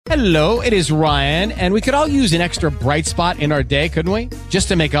Hello, it is Ryan, and we could all use an extra bright spot in our day, couldn't we? Just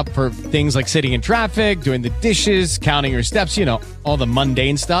to make up for things like sitting in traffic, doing the dishes, counting your steps, you know, all the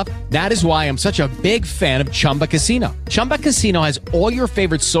mundane stuff. That is why I'm such a big fan of Chumba Casino. Chumba Casino has all your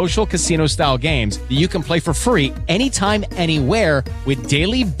favorite social casino-style games that you can play for free anytime, anywhere with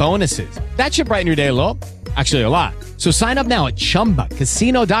daily bonuses. That should brighten your day a little. Actually, a lot. So sign up now at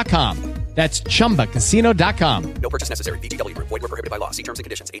ChumbaCasino.com. That's ChumbaCasino.com. No purchase necessary. VGW Group. Void where prohibited by law. See terms and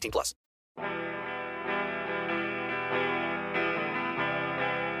conditions. 18+.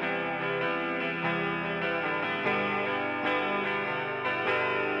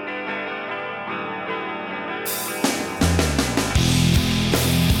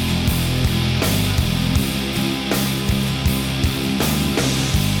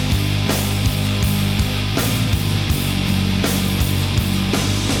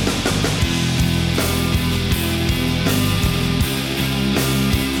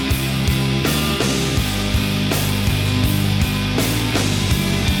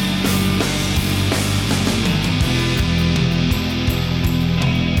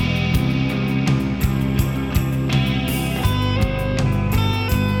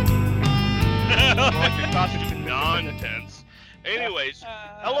 Anyways,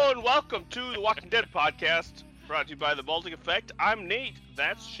 hello and welcome to the Walking Dead podcast, brought to you by the Baltic Effect. I'm Nate,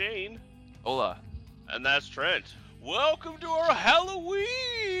 that's Shane. Hola. And that's Trent. Welcome to our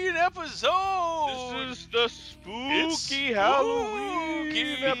Halloween episode! This is the spooky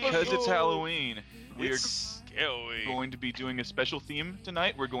Halloween episode. Because it's Halloween, we are scary. going to be doing a special theme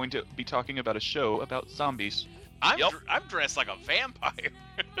tonight. We're going to be talking about a show about zombies. I'm dressed like a vampire.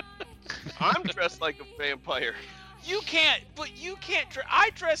 I'm dressed like a vampire. You can't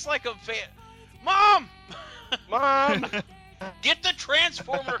I dress like a Mom! Mom! Get the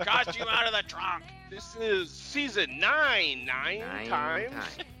Transformer costume out of the trunk! This is season 9 times.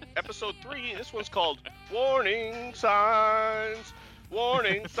 Episode 3. This one's called Warning Signs.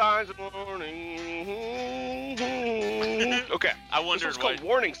 Warning Signs. Warning. Okay. I wondered this one's called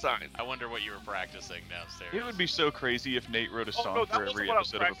Warning Signs. I wonder what you were practicing downstairs. It would be so crazy if Nate wrote a song no, for every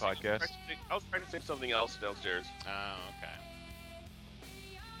episode of a podcast. I was practicing something else downstairs. Oh, okay.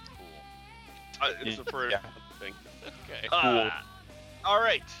 Cool. It's a for thing. Okay. Cool. All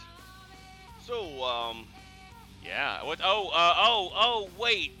right. So, yeah. What?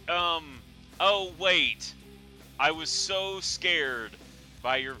 Wait. I was so scared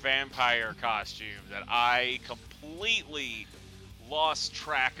by your vampire costume that I completely lost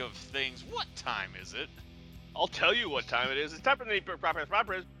track of things. What time is it? I'll tell you what time it is. It's time for the proper.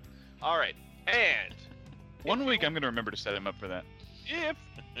 All right. And one week I'm going to remember to set him up for that. If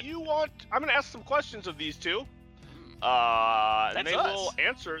you want, I'm going to ask some questions of these two. They will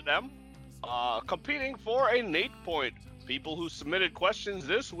answer them. Competing for a Nate point. People who submitted questions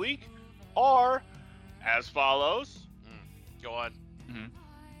this week are as follows. Go on.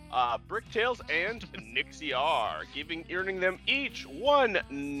 Bricktails and Nixie R, earning them each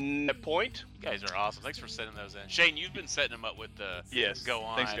 1 point. You guys are awesome. Thanks for sending those in. Shane, you've been setting them up with the Go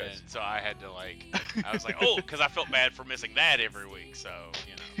On. Thanks, guys. And so I had to I was like, because I felt bad for missing that every week. So,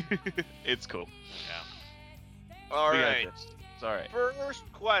 you know. It's cool. Yeah. All right. It's all right. First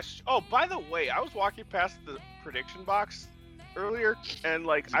question. Oh, by the way, I was walking past the prediction box earlier, and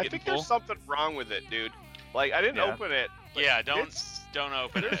I think there's something wrong with it, dude. I didn't open it. Yeah, don't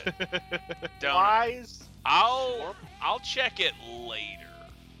open it. Don't. Flies. I'll check it later.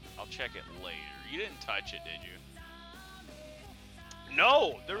 You didn't touch it, did you?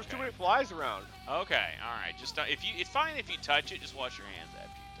 No, there was too many flies around. Okay, all right. Just it's fine if you touch it. Just wash your hands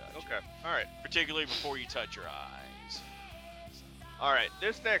after you touch it. Okay, all right. Particularly before you touch your eyes. All right.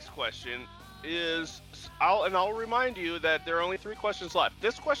 This next question is I'll remind you that there are only 3 questions left.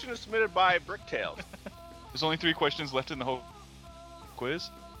 This question is submitted by Bricktails. There's only 3 questions left in the whole quiz?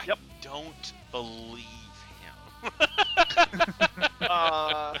 Yep. Don't believe him.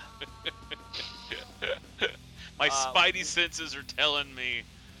 My spidey senses are telling me.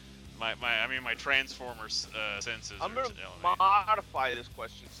 My Transformer senses I'm are going telling to me. modify this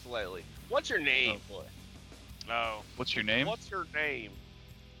question slightly. What's your name? Oh, boy. Oh. What's your name? What's your name?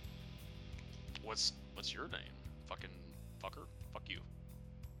 What's your name? Fucking fucker. Fuck you.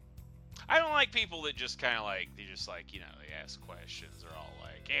 I don't like people that just kind of they ask questions. They're all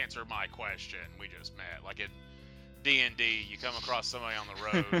like, answer my question. We just met. Like in D&D, you come across somebody on the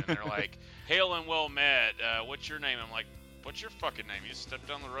road and they're like, hail and well met. What's your name? I'm like, what's your fucking name? You stepped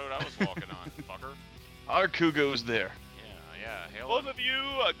down the road I was walking on, fucker. Our Kugo's there. Yeah. Hail Both of you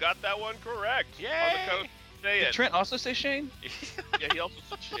got that one correct. Yay! Did Trent also say Shane? Yeah, he also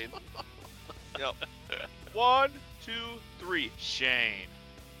said Shane. Yep. 1, 2, 3. Shane.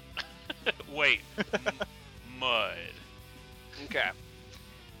 Wait. Mud. Okay.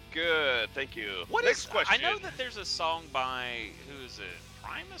 Good. Thank you. What Next is? question. I know that there's a song by who is it?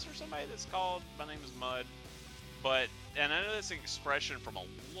 Primus or somebody that's called "My Name Is Mud," and I know that's an expression from a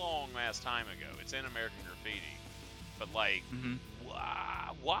long ass time ago. It's in American Graffiti, but like,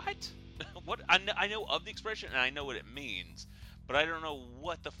 what? What? I know of the expression and I know what it means, but I don't know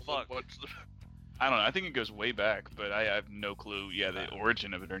what the fuck. I don't know. I think it goes way back, but I have no clue. Yeah, the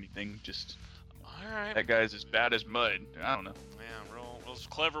origin of it or anything. Just all right. That guy's as bad as mud. I don't know. Yeah, it was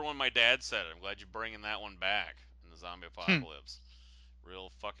clever when my dad said it. I'm glad you're bringing that one back in the zombie apocalypse.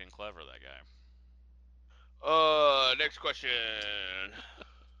 Real fucking clever, that guy. Next question.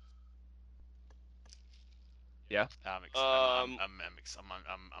 Yeah. I'm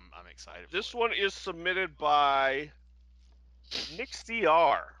excited. This one is submitted by Nick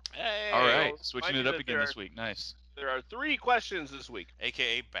CR. Hey. All right, switching it up again this week. Nice. There are 3 questions this week.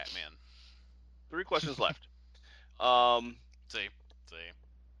 AKA Batman. 3 questions left. See.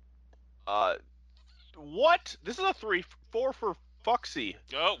 What? This is a 4 for Foxy.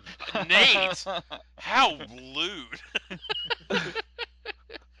 Oh, Nate! How lewd.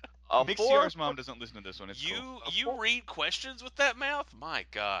 Nick CR's mom doesn't listen to this one. It's cool. You read questions with that mouth? My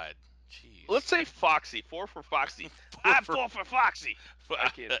God. Jeez. Let's say Foxy. 4 for Foxy. I'm 4 for Foxy. I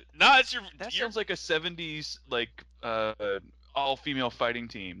can't. No, it's your. That sounds like a '70s all-female fighting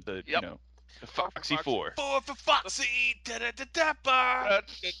team. The Foxy 4. 4 for Foxy. Da da da da ba.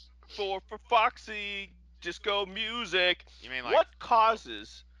 4 for Foxy. Disco music. You mean like what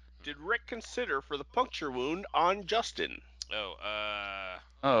causes did Rick consider for the puncture wound on Justin?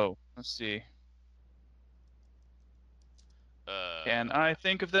 Oh, let's see. Can I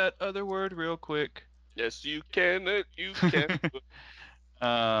think of that other word real quick? Yes, you can. You can.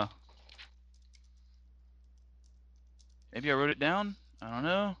 Maybe I wrote it down. I don't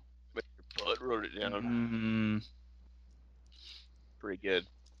know. But wrote it down. Pretty good.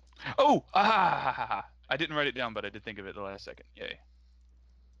 Oh, I didn't write it down, but I did think of it the last second. Yay.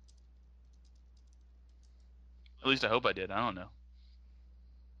 At least I hope I did. I don't know.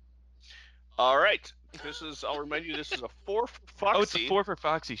 All right. I'll remind you, this is a 4 for Foxy. Oh, it's a 4 for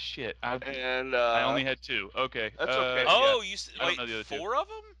Foxy. Shit. I only had 2. Okay. That's okay. Oh, yeah. you wait, 4 of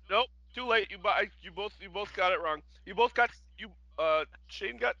them? Nope. Too late. You both got it wrong.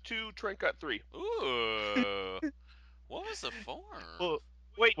 Shane got 2, Trent got 3. Ooh. What was the 4? Well,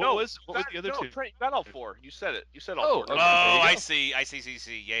 wait, what was the other 2? Trent, you got all 4. You said it. You said all 4. Okay. Oh, I see. Yeah.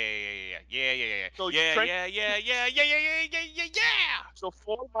 So Yeah. So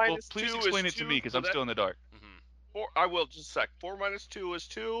 4 minus 2 is 2. Please explain it to me, because I'm still in the dark. 4, I will, just a sec. 4 minus 2 is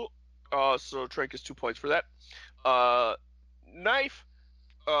 2. So Trent gets 2 points for that. Knife.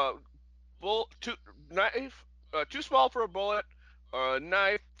 Knife. Too small for a bullet.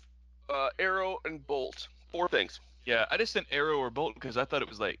 Knife. Arrow and bolt. 4 things. Yeah, I just sent arrow or bolt because I thought it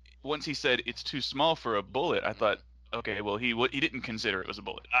was like, once he said it's too small for a bullet, I thought, okay, well, he didn't consider it was a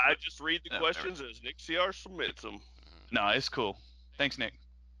bullet. I just read the questions as Nick CR submits them. No, it's cool. Thanks, Nick.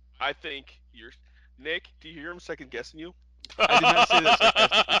 I think Nick, do you hear him second guessing you? I did not say that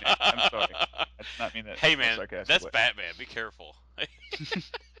sarcastically, Nick. I'm sorry. I did not mean that. Hey, man, that's way. Batman. Be careful.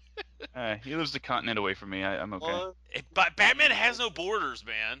 He lives a continent away from me. I'm okay. But Batman has no borders,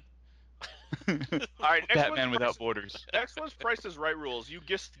 man. All right, Batman without borders. Next one's Price is Right rules. You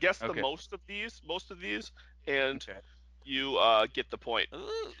guess the most of these, and you get the point.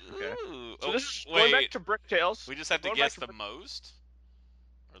 Okay. So this is going back to Brick Tales. We just have to guess the most,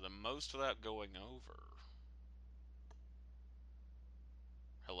 or the most without going over.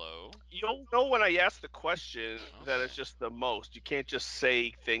 Hello. You don't know when I ask the question that it's just the most. You can't just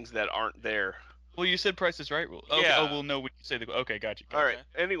say things that aren't there. Well, you said Price is Right rule. Okay. Yeah. Oh, we'll know when you say the. Okay, gotcha. All right.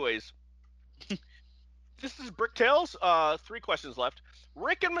 Anyways, this is Brick Tales. 3 questions left.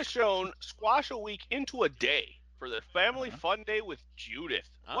 Rick and Michonne squash a week into a day for the family fun day with Judith.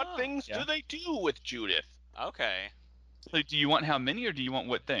 What things do they do with Judith? Okay. So, do you want how many, or do you want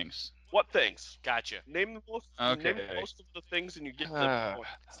what things? What things? Gotcha. Name the most. Okay. Name most of the things, and you get the point.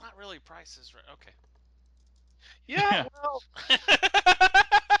 It's not really Price is Right. Okay. Yeah. Well.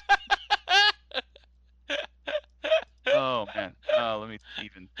 Oh man. Let me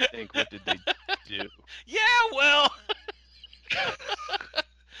even think. What did they do? Yeah. Well.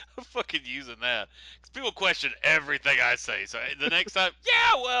 I'm fucking using that because people question everything I say. So the next time,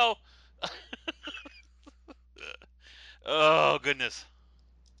 yeah. Well. Oh goodness.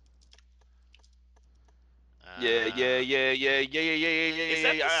 Yeah. Is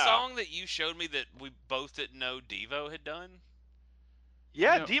that the song that you showed me that we both didn't know Devo had done?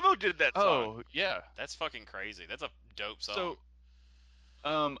 Yeah, Devo did that song. Oh, yeah. That's fucking crazy. That's a dope song. So,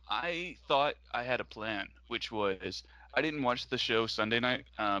 I thought I had a plan, which was I didn't watch the show Sunday night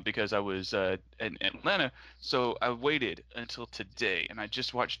because I was in Atlanta, so I waited until today, and I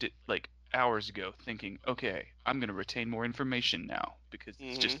just watched it like hours ago, thinking, okay, I'm gonna retain more information now because it's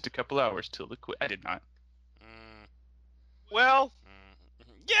Mm-hmm. just a couple hours till the I did not. Mm, Well,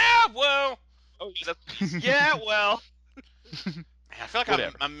 yeah, well, oh, yeah, well. I feel like I'm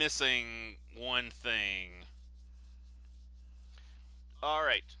Whatever. I'm missing one thing. All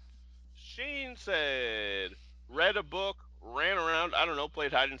right. Shane said, read a book, ran around, I don't know,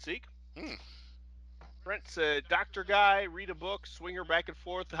 played hide and seek. Hmm. Brent said, Dr. Guy, read a book, swinger back and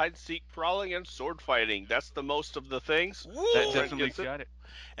forth, hide and seek, prowling, and sword fighting. That's the most of the things. That Woo! Brent definitely gets it. got it.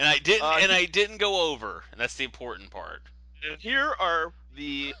 And I didn't Uh, and he, I didn't go over. And that's the important part. and here are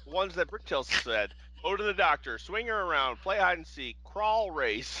the ones that Bricktail said. Go to the doctor, swinger around, play hide and seek, crawl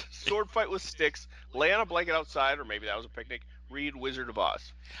race, sword fight with sticks, lay on a blanket outside, or maybe that was a picnic, read Wizard of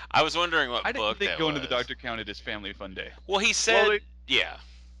Oz. I was wondering I what didn't book think that going to the was. doctor counted as family fun day. Well, he Well, said, yeah.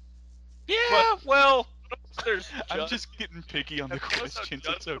 but Yeah, well, there's I'm Judd. just getting picky on the Have you noticed how questions.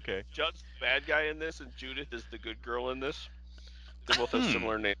 It's okay. Judd's the bad guy in this and Judith is the good girl in this? They both have Hmm.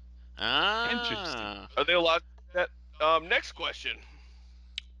 similar names. Interesting. ah. Are they allowed that? Next question.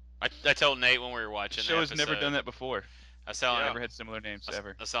 I told Nate when we were The watching the show has never done episode. that before. I was telling Yeah. Never had similar names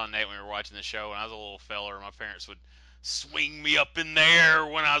ever. I saw Nate when we were watching the show. When I was a little feller, my parents would swing me up in there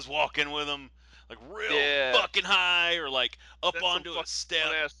when I was walking with them, like real Yeah. fucking high, or like up That's some onto a fucking fun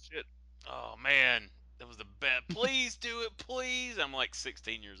step. ass shit. Oh man, that was the best. Please do it, please. I'm like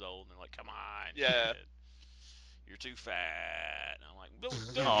 16 years old, and they're like, "Come on, Yeah. kid, you're too fat." And I'm like,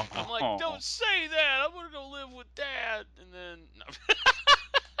 "Don't." I'm like, Oh. "Don't say that. I'm gonna go live with dad." And then no.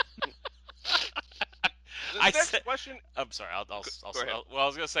 The I next said, question. I'm sorry. Go ahead. Well, I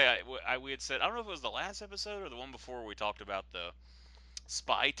was gonna say, we had said, I don't know if it was the last episode or the one before we talked about the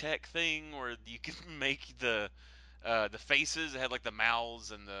spy tech thing where you can make the faces. It had like the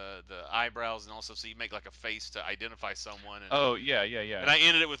mouths and the eyebrows, and also so you make like a face to identify someone. Oh yeah, yeah, And yeah. I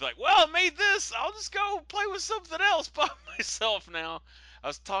ended it with like, well, I made this. I'll just go play with something else by myself now. I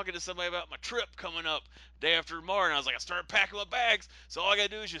was talking to somebody about my trip coming up day after tomorrow, and I was like, I started packing my bags, so all I gotta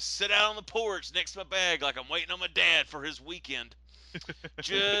do is just sit out on the porch next to my bag like I'm waiting on my dad for his weekend.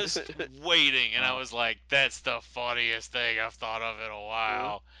 Just waiting. And I Oh. was like, that's the funniest thing I've thought of in a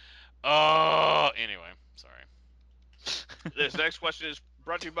while. Oh, anyway, sorry. This next question is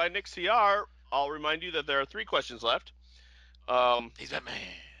brought to you by Nick CR. I'll remind you that there are 3 questions left. Um, He's that man.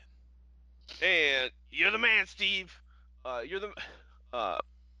 and you're the man, Steve. Uh, you're the uh,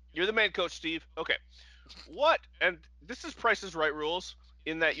 you're the man, Coach Steve. Okay. What? And this is Price's Right rules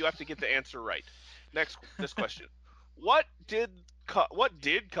in that you have to get the answer right. This question. What did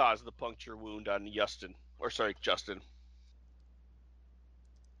cause the puncture wound on Justin? Or sorry, Justin.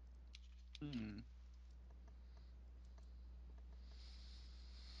 Hmm.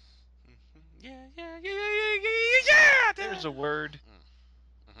 Yeah, yeah, yeah, yeah, yeah, yeah, There's a word.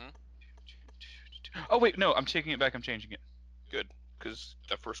 Mm-hmm. Oh wait, no, I'm taking it back. I'm changing it Good, because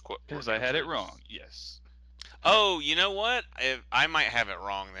the first because I had answer it is wrong. Yes. Oh, you know what? I might have it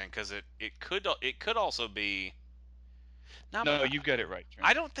wrong then, because it could also be. No, No, you got it right, Trent.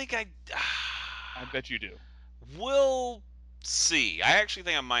 I don't think I. I bet you do. We'll see. I actually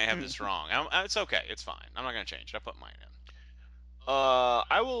think I might have this wrong. It's okay. It's fine. I'm not gonna change it. I put mine in.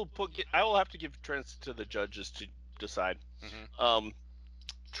 I will have to give Trent to the judges to decide. Mm-hmm.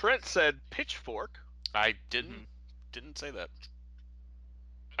 Trent said pitchfork. I Hmm. didn't say that.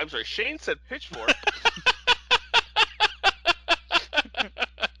 I'm sorry, Shane said pitchfork.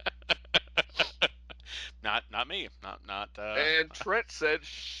 Not me. Not. And Trent said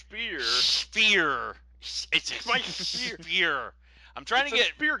spear. Spear. It's a My spear. spear. I'm trying It's to a get.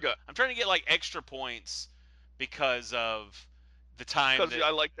 spear gun. I'm trying to get like extra points because of the time Because that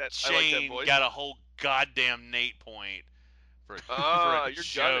I like that. I like that Shane voice. got a whole goddamn Nate point for for a Ah, you're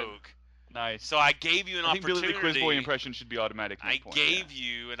gunning. joke. Nice. So I gave you an I think Billy the Quiz Boy opportunity. impression should be automatic I Nate point. gave Yeah.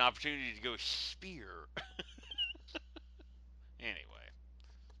 you an opportunity to go spear. Anyway,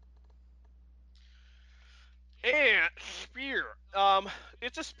 And spear.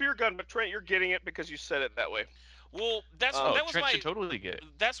 It's a spear gun, but Trent, you're getting it because you said it that way. well, Oh, that was Trent my. should totally get it.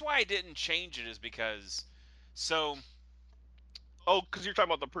 That's why I didn't change it, is because. So Oh, because you're talking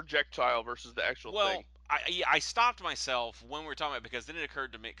about the projectile versus the actual well, thing. I stopped myself when we were talking about it, because then it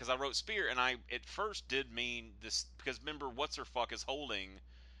occurred to me, because I wrote spear, and I at first did mean this, because remember what's her fuck is holding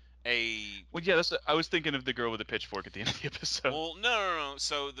a. Well, yeah, I was thinking of the girl with the pitchfork at the end of the episode. Well, no.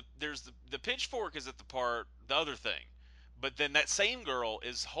 So there's the pitchfork is at the other thing, but then that same girl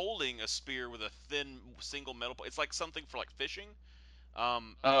is holding a spear with a thin single metal. It's like something for like fishing. to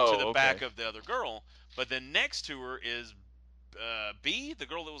the back okay. of the other girl. But then next to her is B, the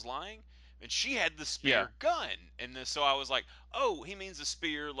girl that was lying, and she had the Yeah. spear gun. And then, so I was like, oh, he means the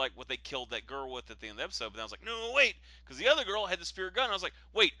spear like what they killed that girl with at the end of the episode. But then I was like, no, wait, because the other girl had the spear gun. I was like,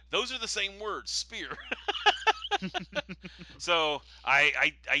 wait, those are the same words, spear. So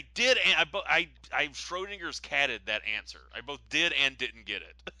I did, and I Schrodinger's catted that answer. I both did and didn't get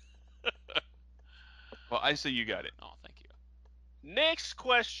it. Well, I say you got it. Oh, thank you. Next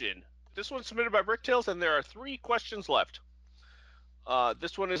question. This one's submitted by Bricktails, and there are 3 questions left.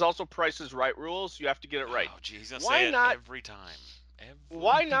 This one is also Price is Right rules. You have to get it right. Oh, gee, he's gonna Why say it not? every time.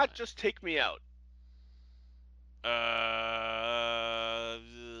 Why not time. just take me out?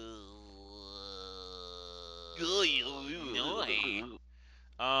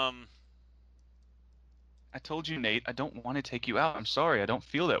 I told you, Nate, I don't want to take you out. I'm sorry. I don't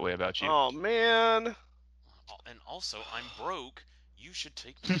feel that way about you. Oh man. And also, I'm broke. You should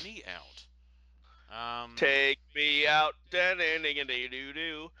take me out. Take me out.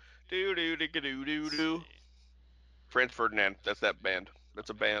 Do. Franz Ferdinand. That's that band. That's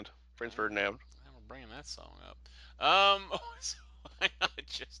a band. Franz Ferdinand. I'm bringing that song up. So why not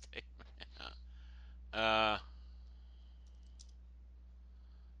just take me out?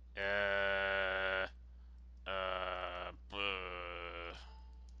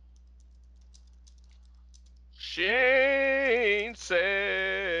 Shane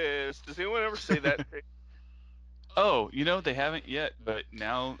says. Does anyone ever say that? Oh, they haven't yet, but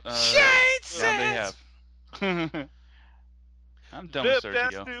now Shane now they says! have. I'm done with Flip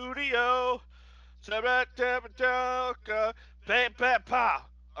that Sergio. studio.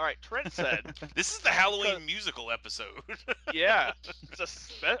 All right, Trent said. This is the Halloween musical episode. Yeah,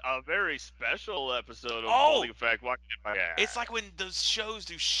 it's a very special episode of Oh! Balding Effect. It's like when those shows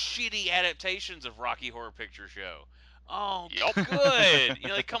do shitty adaptations of Rocky Horror Picture Show. Oh, Yup. good.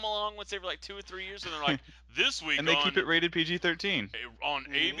 They come along once every like 2 or 3 years, and they're like, this week And they on keep it rated PG-13. on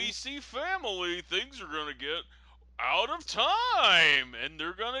ABC Family, things are gonna get out of time, and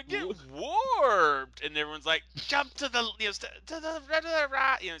they're gonna get warped, and everyone's like, jump to the to the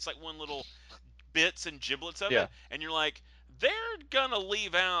right. It's like one little bits and giblets of Yeah. it, and you're like, they're gonna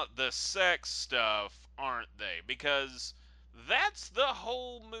leave out the sex stuff, aren't they? Because that's the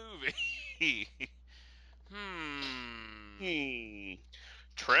whole movie.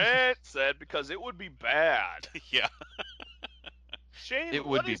 Trent said because it would be bad. Yeah. Shane, It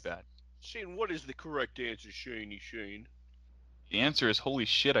would be bad. Shane, what is the correct answer, Shane? The answer is holy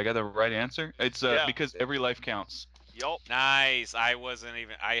shit, I got the right answer. It's Yeah. because every life counts. Yup. Nice. I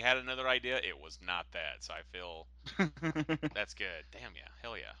had another idea. It was not that, so I feel that's good. Damn yeah.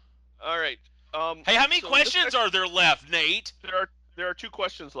 Hell yeah. All right. Hey, how many so questions are there left, Nate? There are 2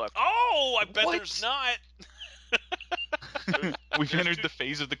 questions left. Oh, I bet What? there's not. We've entered the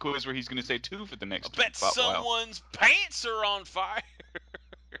phase of the quiz where he's going to say 2 for the next I bet while. someone's pants are on fire.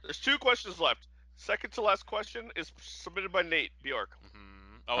 There's 2 questions left. Second to last question is submitted by Nate Bjork.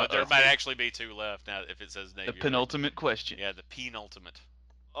 Oh, there might actually be 2 left now if it says Nate. The penultimate question. Yeah, the penultimate.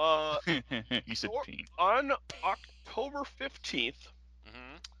 You said peen. On October 15th.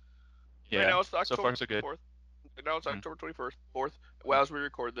 Yeah. Right now it's October So far so good. 4th. Now it's October 4th. Well, as we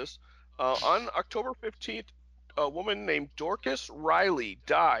record this. On October 15th, a woman named Dorcas Riley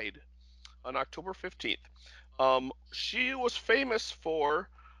died on October 15th. She was famous for,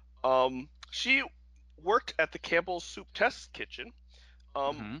 she worked at the Campbell's Soup Test Kitchen,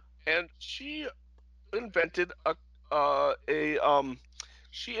 and she invented a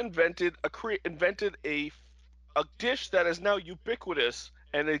dish that is now ubiquitous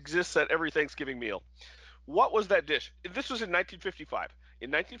and exists at every Thanksgiving meal. What was that dish? This was in 1955.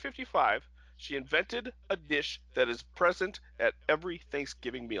 In 1955, she invented a dish that is present at every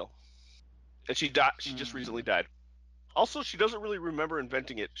Thanksgiving meal. And she died. She just recently died. Also, she doesn't really remember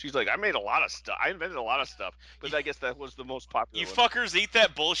inventing it. She's like, I invented a lot of stuff, but I guess that was the most popular You one. fuckers eat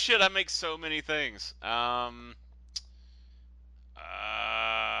that bullshit? I make so many things.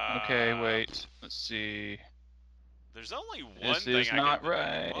 Okay, wait. Let's see. There's only one This thing is I not can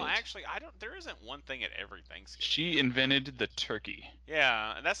right. Well, actually, there isn't one thing at every Thanksgiving. She invented the turkey.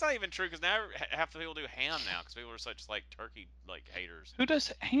 Yeah, and that's not even true because now half the people do ham now because people are such like turkey haters. Who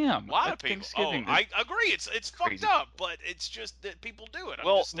does ham? A lot at of people. Thanksgiving? I agree. It's crazy. fucked up, but it's just that people do it.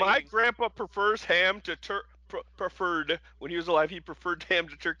 Well, my grandpa prefers ham to preferred when he was alive. He preferred ham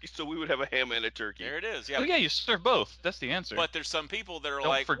to turkey, so we would have a ham and a turkey. There it is. Yeah. Oh yeah, you serve both. That's the answer. But there's some people that are Don't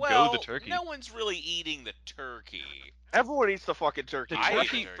like, forgo well, the turkey. no one's really eating the turkey. Everyone eats the fucking turkey. The I eat the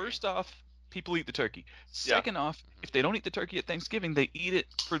turkey, turkey. first off, people eat the turkey. Yeah. Second off, if they don't eat the turkey at Thanksgiving, they eat it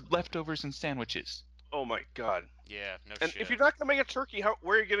for leftovers and sandwiches. Oh my god. Yeah, no And shit. if you're not gonna make a turkey,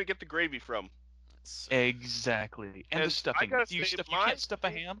 where are you gonna get the gravy from? Exactly. And the I stuffing. gotta You say, can't stuff a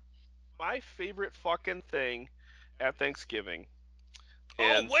ham? my favorite fucking thing at Thanksgiving Oh,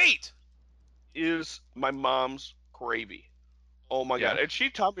 and wait! is my mom's gravy. Oh my Yeah. god! And she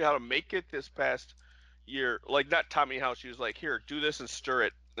taught me how to make it this past year. Like not taught me how. She was like, "Here, do this and stir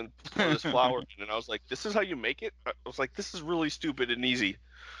it and pour this flour in." And I was like, "This is how you make it?" I was like, "This is really stupid and easy."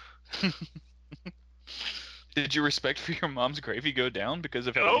 Did your respect for your mom's gravy go down because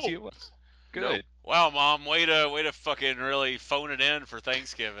of how No, easy it was? no. Good. Wow, Mom, way to fucking really phone it in for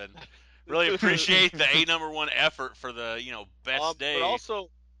Thanksgiving. Really appreciate the #1 effort for the, best But day. also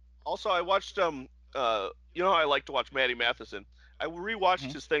I watched you know how I like to watch Matty Matheson. I rewatched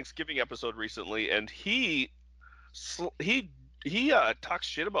Mhm. his Thanksgiving episode recently, and he talks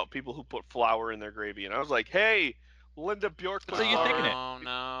shit about people who put flour in their gravy, and I was like, hey, Linda Bjork put So you're flour thinking in. it. Oh,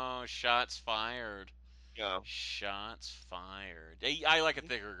 no. Shots fired. Yeah, Shots fired. Hey, I like a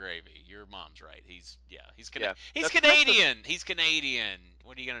thicker gravy. Your mom's right. He's yeah. He's That's the Canadian. He's Canadian.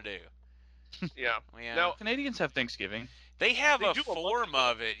 What are you gonna do? yeah. Well, yeah. Now Canadians have Thanksgiving. They have they a do a month form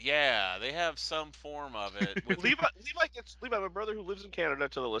ago. of it. Yeah, they have some form of it with Levi, my brother who lives in Canada,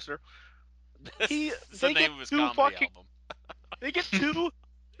 to the listener. this is the They get name of his two comedy fucking album. they get two.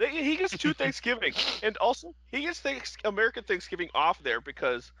 He gets two Thanksgiving, and also he gets American Thanksgiving off there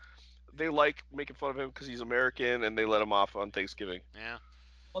because they like making fun of him because he's American, and they let him off on Thanksgiving. Yeah.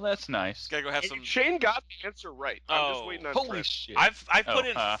 Well, that's Just nice. gotta go have some. Shane got the answer right. I'm just Oh, waiting on Holy Chris. shit. I've Oh, put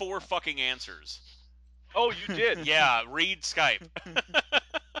in 4 fucking answers. Oh, you did. Yeah, read Skype.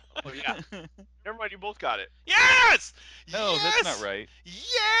 Oh yeah. Never mind. You both got it. Yes! No, Yes! that's not right.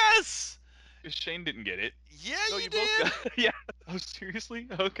 Yes! Because Shane didn't get it. Yeah, No, you you both did. got. Yeah, Oh, seriously?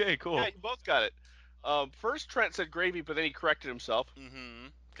 Okay, cool. yeah, you both got it. First Trent said gravy, but then he corrected himself. Mm-hmm.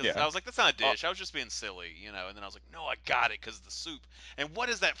 Because Yeah. I was like, that's not a dish. I was just being silly, And then I was like, no, I got it because of the soup. And what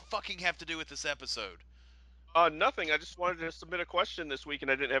does that fucking have to do with this episode? Nothing. I just wanted to submit a question this week, and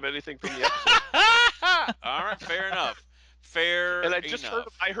I didn't have anything from the episode. All right, fair enough. Fair And enough.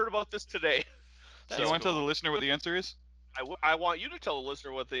 I heard about this today. So That's you want to tell cool. the listener what the answer is? I want you to tell the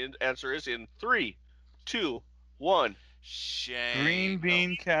listener what the answer is in 3, 2, 1. Shame. Green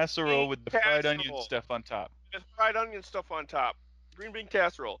bean casserole with the fried onion Casserole. stuff on top. With fried onion stuff on top. Green bean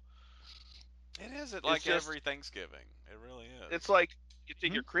casserole. It is at It's like just- every Thanksgiving. It really is. It's like you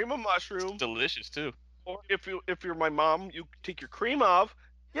take your cream of mushroom, Delicious too. or if you're my mom, you take your cream of.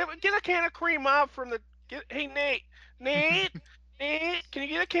 Get a can of cream of from the. Hey Nate, Nate, can you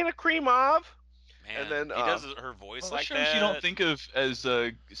get a can of cream of? Man, and then, he does her voice Well, like mushrooms that. you don't think of as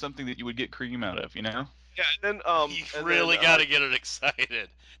something that you would get cream out of, you know? Yeah, and then You and really then, got to get it excited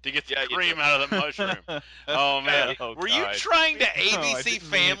to get the Yeah, you cream do. out of the mushroom. Oh man, Oh, were you God. trying to No, I ABC didn't mean it.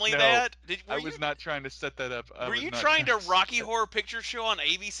 Family No, that? I was not trying to set that up. Were you trying to Rocky Horror Picture Show on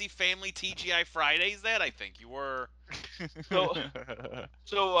ABC Family TGI Fridays? That I think you were.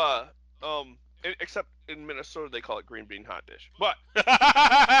 So except in Minnesota they call it green bean hot dish. But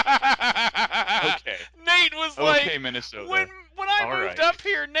Okay. Nate was like, Okay, Minnesota. when I All moved right. up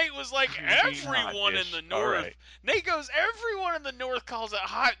here, Nate was like, Green bean hot everyone in dish. the All north. right. Nate goes, everyone in the north calls it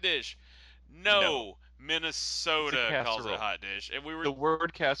hot dish. No, No. Minnesota It's a calls it casserole. hot dish, and we were. The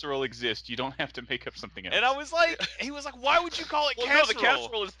word casserole exists. You don't have to make up something else. And I was like, he was like, why would you call it well, casserole? no, the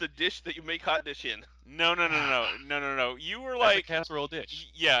casserole is the dish that you make hot dish in. No. You were That's a like, casserole dish.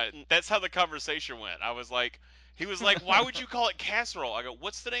 yeah, that's how the conversation went. I was like, he was like, why would you call it casserole? I go,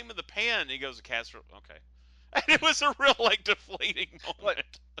 what's the name of the pan? He goes, casserole. Okay. And it was a real like deflating moment.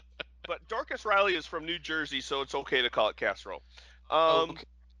 But Dorcas Riley is from New Jersey, so it's okay to call it casserole. Okay.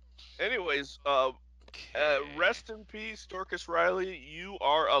 Anyways, Okay. rest in peace, Dorcas Riley. You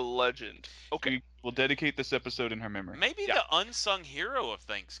are a legend. Okay. We'll dedicate this episode in her memory. Maybe Yeah. the unsung hero of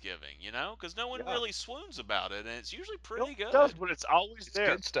Thanksgiving, because no one Yeah. really swoons about it, and it's usually pretty It good. does, but it's always It's there.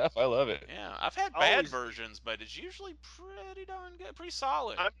 good stuff. I love it. Yeah, I've had bad Always- versions, but it's usually pretty darn good, pretty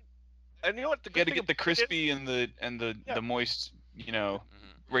solid. And you know what? The You good got to thing get the about it is crispy and the Yeah. the moist, Mhm.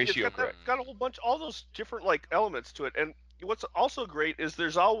 ratio it's correct. got a whole bunch, all those different like elements to it. And what's also great is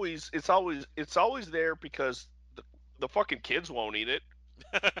it's always there because the fucking kids won't eat it.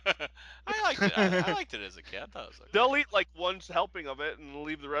 I liked it. I liked it as a kid. I thought it was okay. They'll eat like one helping of it and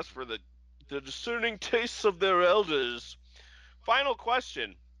leave the rest for the discerning tastes of their elders. Final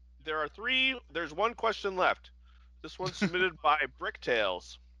question. There's one question left. This one's submitted by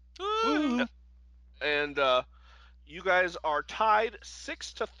Bricktails. Woo. And you guys are tied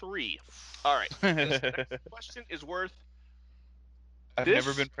 6-3. All right. This next question is worth I've this-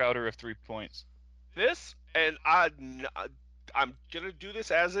 never been prouder of 3 points. this, and I'm gonna do this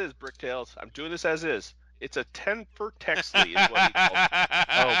as is, Bricktails. I'm doing this as is. It's a 10 for Texley is what he calls it.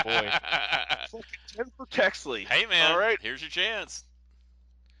 Oh, boy. Fucking 10 for Texley. Hey, man. All right. Here's your chance.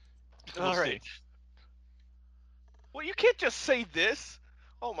 All right. Well, you can't just say this.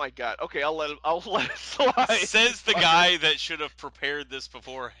 Oh my God. Okay, I'll let it slide. Says the guy that should have prepared this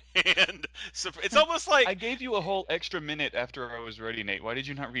beforehand. So it's almost like I gave you a whole extra minute after I was ready, Nate. Why did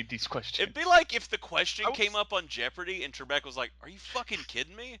you not read these questions? it'd be like if the question came up on Jeopardy and Trebek was like, "Are you fucking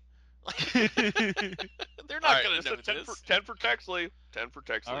kidding me?" They're not gonna know this. 10 for Texley. 10 for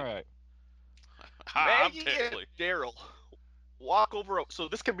Texley. All right. I'm Maggie Texley. and Daryl walk over. So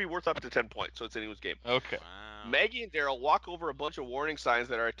this can be worth up to 10 points. So it's anyone's game. Okay. Wow. Maggie and Daryl walk over a bunch of warning signs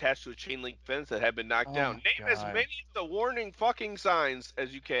that are attached to a chain link fence that have been knocked down. my Name as God. many of the warning fucking signs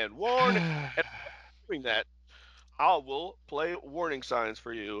as you can. Warn. And doing that, I will play warning signs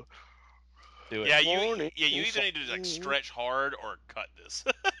for you. Do it. Yeah, you Warning either need to like stretch hard or cut this.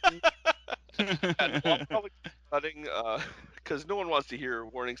 Well, I'm probably cutting because no one wants to hear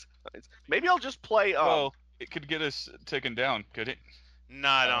warning signs. Maybe I'll just play. Well, it could get us taken down, could it? No,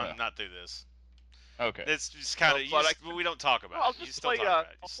 I don't. Not through this. Okay. It's just kind of. but we don't talk about I'll it. You just still play. talk about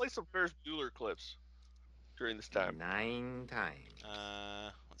it. I'll play some Ferris Bueller clips during this time. 9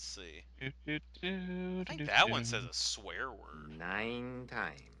 times. Let's see. I I think that one says a swear word. 9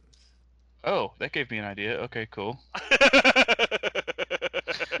 times. Oh, that gave me an idea. Okay, cool.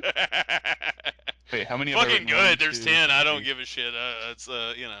 Wait, how many? Fucking have I good. written? There's 1, 2, 10. I don't 3. give a shit. It's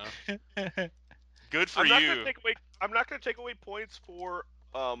you know. Good for I'm not you. I'm not gonna take away points for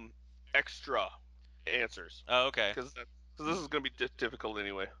extra answers Oh, okay. because this is gonna be difficult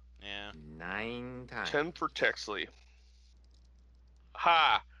anyway. Yeah. 9 times. 10 for Texley.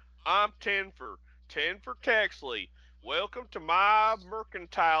 Hi, I'm 10 for Texley. Welcome to my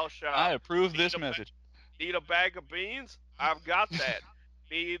mercantile shop. I approve this Need a ba- message. Need a bag of beans? I've got that.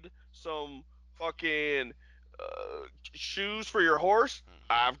 Need some fucking shoes for your horse?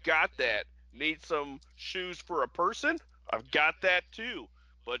 I've got that. Need some shoes for a person? I've got that too.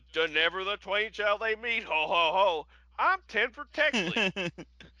 But never the twain shall they meet. Ho ho ho. I'm 10 for Texley.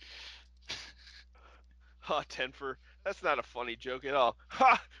 10 for. That's not a funny joke at all.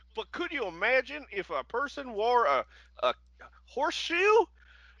 Ha! But could you imagine if a person wore a horseshoe?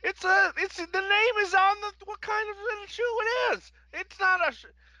 It's the name is on the what kind of little shoe it is. It's not a.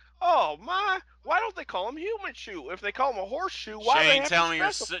 Oh my! Why don't they call them human shoe? If they call them a horseshoe, why do they Shane, have tell to me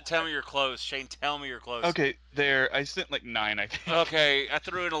specify? tell me you're close. Shane, tell me you're close. Okay, there. I sent like 9, I think. Okay, I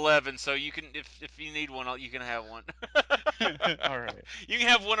threw an 11, so you can if you need one, you can have one. All right. You can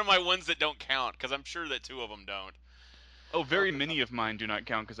have one of my ones that don't count, because I'm sure that 2 of them don't. Oh, very many of mine do not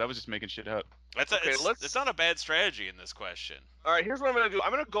count because I was just making shit up. It's not a bad strategy in this question. All right, here's what I'm going to do.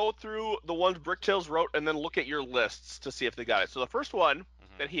 I'm going to go through the ones Bricktails wrote and then look at your lists to see if they got it. So the first one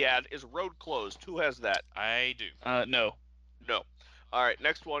that he had is road closed. Who has that? I do. No. No. All right,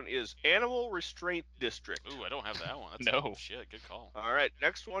 next one is animal restraint district. Ooh, I don't have that one. That's No. Shit, good call. All right,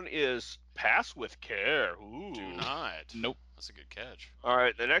 next one is pass with care. Ooh. Do not. Nope. That's a good catch. All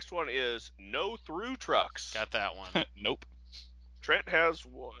right, the next one is no through trucks. Got that one. Nope. Trent has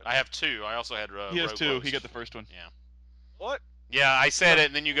one. I have 2. I also had He has road 2. closed. He got the first one. Yeah. What? Yeah, I said it,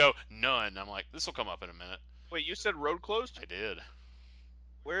 and then you go, none. I'm like, this will come up in a minute. Wait, you said road closed? I did.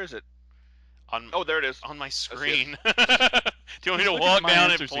 Where is it? Oh, there it is. On my screen. Do you want me Just to look walk at my down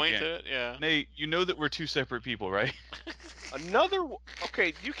and answers point again. to it? Yeah. Nate, you know that we're 2 separate people, right?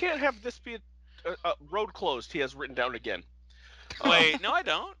 Okay, you can't have this be a road closed. He has written down again. Wait, no, I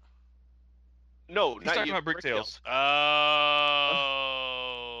don't. No, He's not talking you. about Bricktails.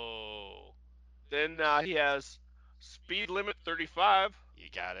 Oh. Then he has speed limit 35. You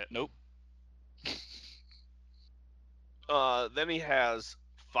got it. Nope. Then he has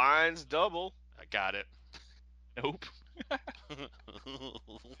fines double. I got it. Nope.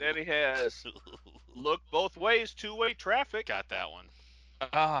 Then he has look both ways, two-way traffic. Got that one.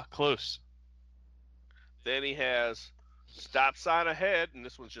 Ah, close. Then he has stop sign ahead, and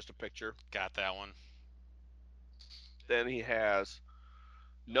this one's just a picture. Got that one. Then he has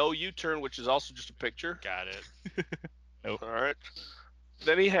no U-turn, which is also just a picture. Got it. Nope. All right.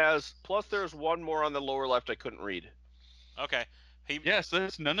 Then he has, plus there's one more on the lower left I couldn't read. Okay. Yeah, so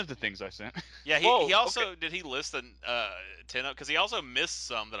that's none of the things I sent. Yeah, he Whoa, also okay. did he list the 10 up because he also missed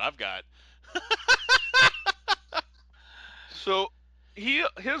some that I've got. So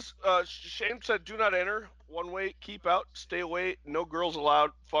his Shane said do not enter, one way, keep out, stay away, no girls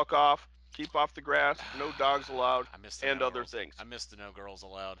allowed, fuck off, keep off the grass, no dogs allowed, I missed the and no other girls. things. I missed the no girls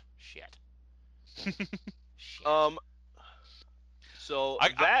allowed. Shit. Shit. So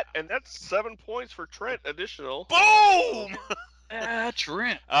and that's 7 points for Trent additional. Boom!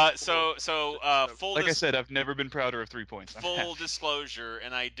 Trent. Full Like I said, I've never been prouder of 3 points. full disclosure,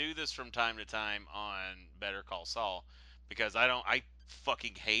 and I do this from time to time on Better Call Saul because I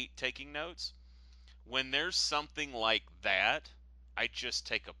fucking hate taking notes. When there's something like that, I just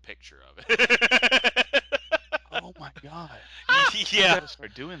take a picture of it. Oh my god. Yeah. I gotta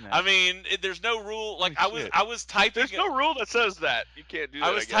start doing that. I mean, there's no rule. Like Holy shit. I was typing. There's no rule that says that. You can't do that,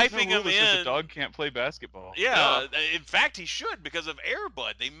 I was guess. typing no rule them that says in. a dog can't play basketball. Yeah, in fact, he should because of Air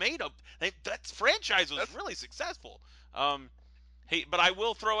Bud. They made that franchise was That's- really successful. But I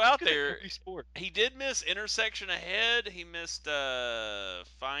will throw out Good at there, every sport. he did miss intersection ahead. He missed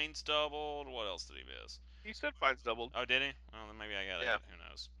fines doubled. What else did he miss? He said fines doubled. Oh, did he? Well, then maybe I got it. Yeah. Who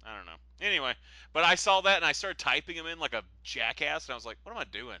knows? I don't know. Anyway, but I saw that and I started typing them in like a jackass, and I was like, "What am I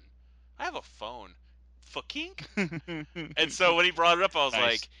doing? I have a phone." Fucking. And so when he brought it up, I was Nice.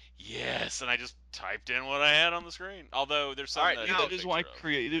 like, "Yes!" And I just typed in what I had on the screen. Although there's some All right, that now- I that took is why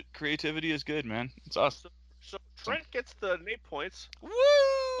picture of. creativity is good, man. It's awesome. So Trent gets the Nate points, Woo!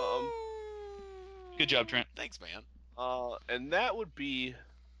 Good job, Trent. Thanks, man. and that would be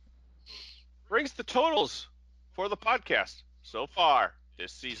brings the totals for the podcast so far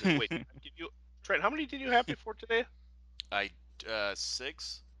this season. Wait, give you Trent, how many did you have before today?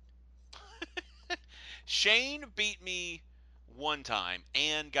 6. Shane beat me one time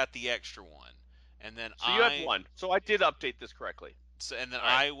and got the extra one, and then So you had one. So I did update this correctly. So, and then All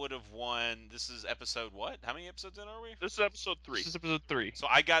right. I would have won. This is episode what? How many episodes in are we? This is episode 3. This is episode 3. So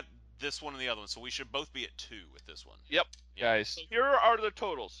I got this one and the other one. So we should both be at 2 with this one. Yep. Guys, So here are the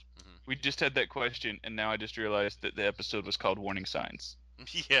totals. we just had that question, and now I just realized that the episode was called Warning Signs.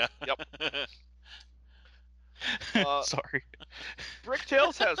 Yeah. Yep. Sorry.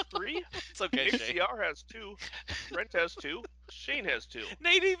 Bricktails has 3. It's okay, Shane. HCR has 2. Trent has 2. Shane has 2.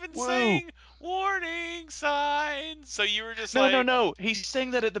 Nate even Whoa. sang warning signs. So you were just No. He's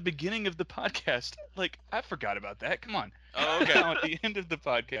saying that at the beginning of the podcast. Like, I forgot about that. Come on. Oh, okay. Now, at the end of the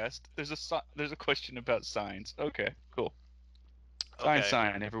podcast, there's a question about signs. Okay, cool. Okay.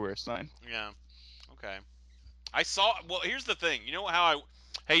 Sign everywhere. Sign. Yeah. Okay. I saw. Well, here's the thing. You know how I?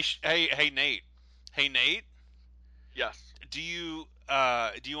 Hey, Nate. Hey, Nate. Yes. Do you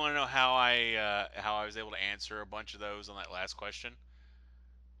want to know how I was able to answer a bunch of those on that last question?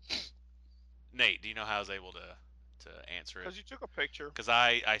 Nate, do you know how I was able to answer it? Because you took a picture. Because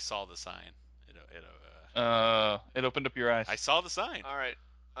I saw the sign. It opened up your eyes. I saw the sign. All right.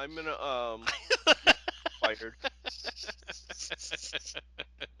 I'm gonna fired.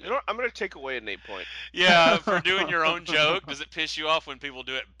 You know what? I'm gonna take away a Nate point. Yeah, for doing your own joke. Does it piss you off when people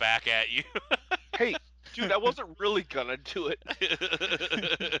do it back at you? Hey, dude, I wasn't really gonna do it.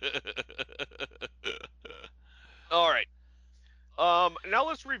 All right. Now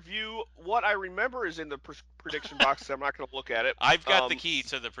let's review what I remember is in the prediction box. I'm not gonna look at it. I've got the key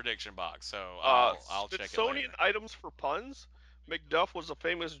to the prediction box, so I'll check it Smithsonian later. items for puns. McDuff was a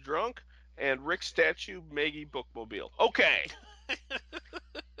famous drunk, and Rick statue Maggie bookmobile. Okay.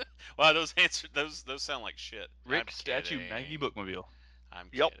 Wow, those sound like shit. Rick I'm statue kidding. Maggie bookmobile. I'm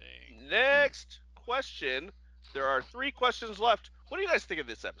Yep. kidding. Next question. There are 3 questions left. What do you guys think of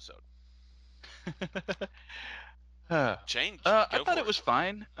this episode? Shane, I go thought for it was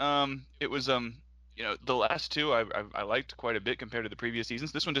fine. It was the last 2 I liked quite a bit compared to the previous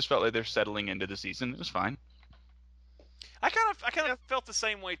seasons. This one just felt like they're settling into the season. It was fine. I kind of felt the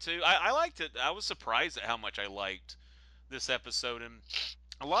same way too. I liked it. I was surprised at how much I liked this episode, and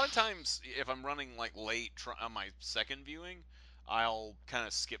a lot of times if I'm running like late on my second viewing, I'll kind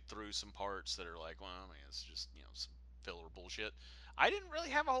of skip through some parts that are like, well, I mean, it's just some filler bullshit. I didn't really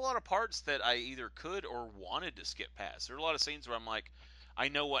have a whole lot of parts that I either could or wanted to skip past. There were a lot of scenes where I'm like, I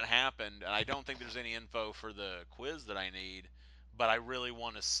know what happened, and I don't think there's any info for the quiz that I need, but I really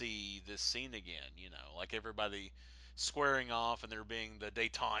want to see this scene again. Like everybody squaring off and there being the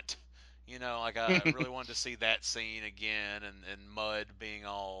detente. Like I really wanted to see that scene again, and Mud being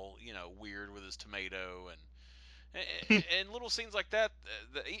all weird with his tomato, and little scenes like that.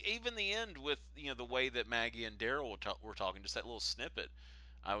 Even the end with the way that Maggie and Daryl were talking, just that little snippet.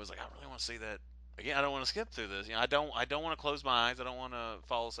 I was like, I really want to see that again. I don't want to skip through this. I don't want to close my eyes. I don't want to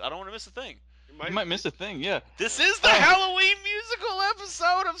fall asleep. I don't want to miss a thing. You might miss a thing, yeah. This is the Halloween musical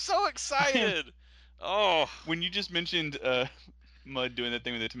episode. I'm so excited. Oh, when you just mentioned Mud doing that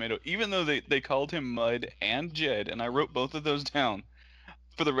thing with the tomato, even though they called him Mud and Jed, and I wrote both of those down,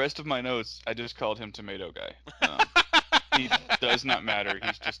 for the rest of my notes, I just called him Tomato Guy. He does not matter.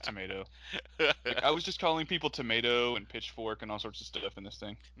 He's just Tomato. Like, I was just calling people Tomato and Pitchfork and all sorts of stuff in this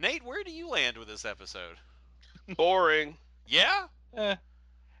thing. Nate, where do you land with this episode? Boring. Yeah?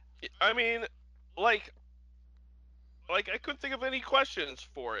 I mean, like, Like, I couldn't think of any questions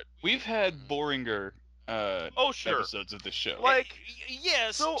for it. We've had boringer Oh, sure. episodes of this show. Like,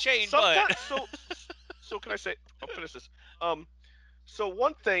 yes, so Shane, sometimes, but so can I say? I'll finish this. So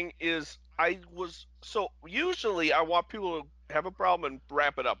one thing is, usually I want people to have a problem and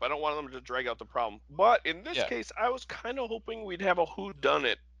wrap it up. I don't want them to drag out the problem. But in this case, I was kind of hoping we'd have a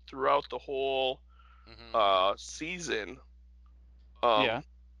whodunit throughout the whole season. Yeah.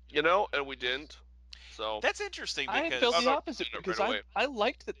 And we didn't. So that's interesting I because felt the I'll opposite find it because right away. I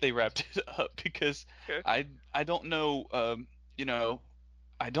liked that they wrapped it up because Okay. I don't know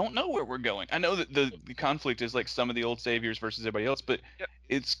I don't know where we're going. I know that the conflict is like some of the old saviors versus everybody else, but Yep.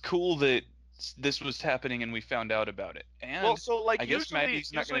 it's cool that this was happening and we found out about it. And Well, so like I guess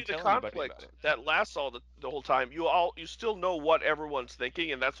Maggie's not going usually to the tell anybody about conflict it. that lasts all the whole time, you still know what everyone's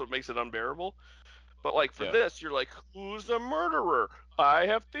thinking, and that's what makes it unbearable. But like for Yeah. this, you're like, who's the murderer? I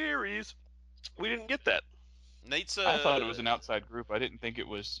have theories. We didn't get that. Nate's I thought it was an outside group. I didn't think it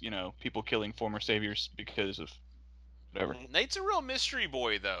was, people killing former saviors because of whatever. Nate's a real mystery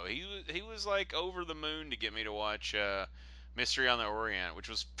boy, though. He was like over the moon to get me to watch Mystery on the Orient, which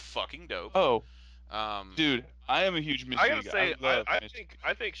was fucking dope. Oh, Um, dude, I am a huge I mystery gotta guy. say, I love mystery.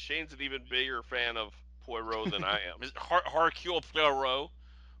 I think Shane's an even bigger fan of Poirot than I am. Hercule Poirot.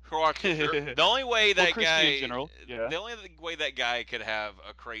 The Well, only way that Christie in guy, general, yeah. the only way that guy could have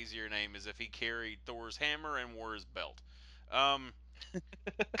a crazier name is if he carried Thor's hammer and wore his belt.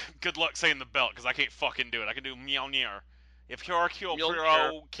 Good luck saying the belt because I can't fucking do it. I can do Mjolnir. If Hercule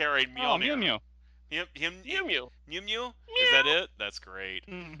Poirot carried Oh, Mew Mjolnir, Mew. Mew Mew. Mew Mew? Is that it? That's great.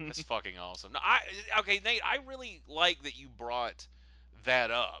 That's fucking awesome. No, okay, Nate. I really like that you brought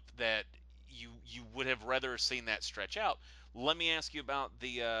that up. That you would have rather seen that stretch out. Let me ask you about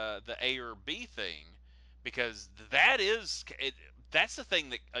the A or B thing, because that's the thing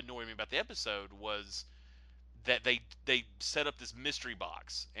that annoyed me about the episode was that they set up this mystery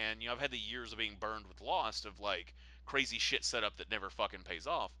box, and I've had the years of being burned with Lost of like crazy shit set up that never fucking pays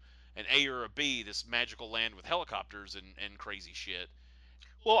off. An A or a B, this magical land with helicopters and crazy shit.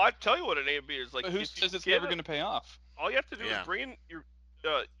 Well, I tell you what an A and B is like. But who If you says it's get never going to pay off? all you have to do is Yeah. bring in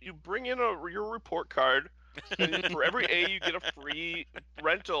you bring in your report card, and for every A you get a free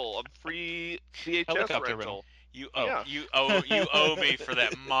rental, a free VHS Helicopter rental. You Yeah. you owe me for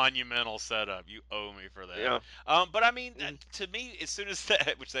that monumental setup. You owe me for that. Yeah. But I mean, to me, as soon as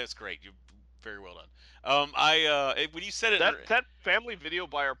that, which that's great, you very well done. When you said it, That family video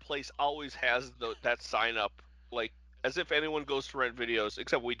by our place always has that sign up, like as if anyone goes to rent videos,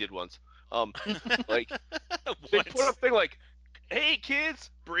 except we did once. Like they put Once. up thing like, "Hey kids,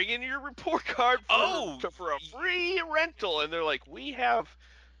 bring in your report card for a free rental," and they're like, "We have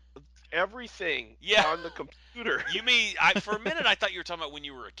everything Yeah. on the computer." You mean for a minute I thought you were talking about when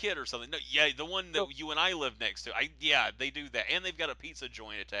you were a kid or something. No, yeah, the one that you and I live next to. They do that, and they've got a pizza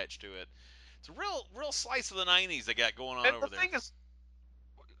joint attached to it. It's a real slice of the '90s they got going on And over the there. thing is,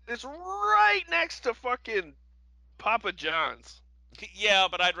 it's right next to fucking Papa John's. Yeah,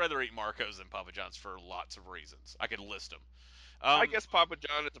 but I'd rather eat Marco's than Papa John's for lots of reasons. I could list them. I guess Papa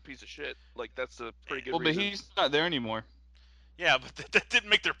John is a piece of shit. Like that's a pretty good Well, reason. but he's not there anymore. Yeah, but that didn't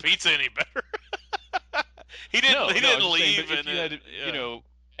make their pizza any better. he didn't. No, he no, didn't I'm just saying, leave. but if you had, yeah.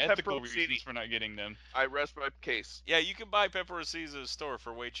 ethical Pepperoni. reasons for not getting them. I rest my case. Yeah, you can buy Pepperonci's store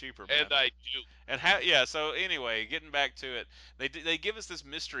for way cheaper. Man. And I do. And so anyway, getting back to it, they give us this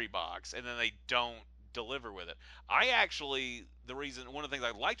mystery box and then they don't deliver with it. One of the things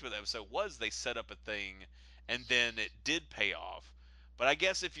I liked with the episode was they set up a thing and then it did pay off. But I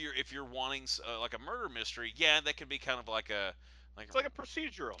guess if you're wanting like a murder mystery, yeah, that could be kind of like It's like a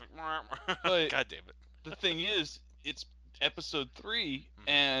procedural. But God damn it. The thing is, it's episode 3,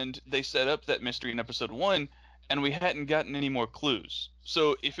 and they set up that mystery in episode 1, and we hadn't gotten any more clues.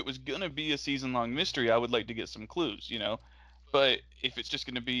 So if it was gonna be a season-long mystery, I would like to get some clues, But if it's just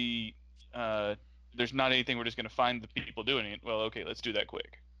gonna be, there's not anything, we're just gonna find the people doing it. Well, okay, let's do that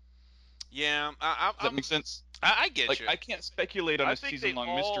quick. Yeah, Does that make sense? I get Like, you. I can't speculate on I a think they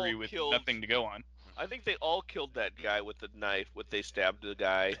season-long mystery all with killed- nothing to go on. I think they all killed that guy with the knife. They stabbed the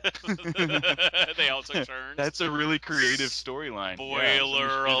guy. They all took turns. That's a really creative storyline. Yeah, Spoiler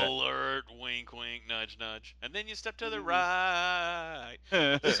somebody should do alert! Wink, wink, nudge, nudge. And then you step to the Mhm. right.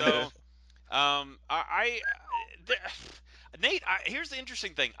 that. So, Nate, here's the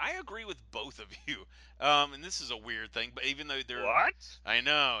interesting thing. I agree with both of you. And this is a weird thing, but even though they're What? I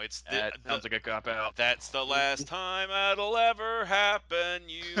know it's That sounds like a cop out. that's the last time that'll ever happen.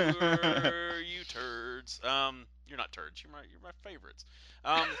 You turds. You're not turds. You're my favorites.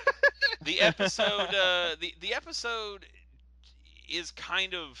 The episode the episode is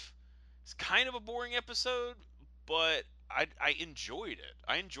kind of a boring episode, but I enjoyed it.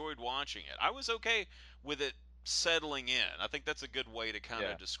 I enjoyed watching it. I was okay with it settling in. I think that's a good way to kind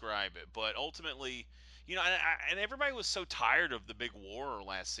Yeah. of describe it. But ultimately, and everybody was so tired of the big war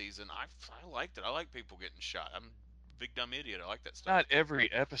last season. I liked it. I like people getting shot. I'm a big dumb idiot. I like that stuff. Not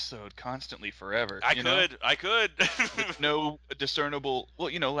every episode constantly forever, I could. With no discernible. Well,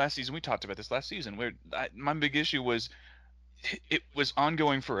 last season we talked about this last season where my big issue was it was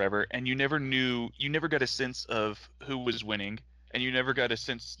ongoing forever, and you never got a sense of who was winning, and you never got a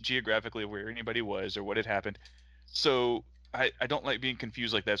sense geographically of where anybody was or what had happened. So I don't like being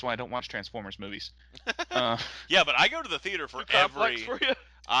confused like that. That's why I don't watch Transformers movies. Uh, Yeah, but I go to the theater for Too complex every. for you?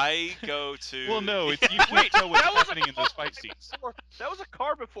 I go to. well, no, you can't tell what's happening in those fight scenes. That was a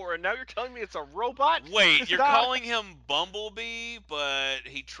car before, and now you're telling me it's a robot? Wait, you're Stop. calling him Bumblebee, but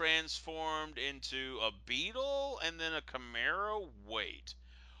he transformed into a Beetle and then a Camaro?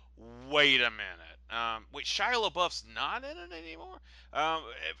 Wait a minute. Wait, Shia LaBeouf's not in it anymore?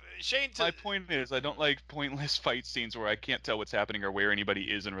 Shane, My point is, I don't like pointless fight scenes where I can't tell what's happening or where anybody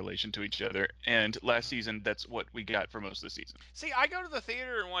is in relation to each other. And last season, that's what we got for most of the season. see, I go to the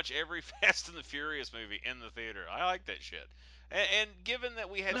theater and watch every Fast and the Furious movie in the theater. I like that shit. And given that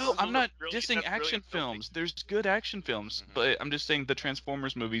we had No, I'm not brilliant- dissing that's action brilliant filming. films. There's good action films, Mhm. but I'm just saying the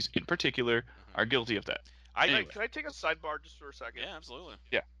Transformers movies in particular are guilty of that. Anyway. Can I take a sidebar just for a second? Yeah, absolutely.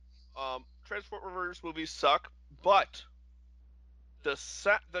 Transformers movies suck, but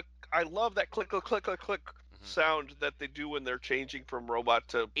I love that click click click click click sound that they do when they're changing from robot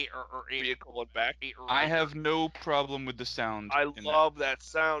to vehicle and back. I have no problem with the sound. I in love that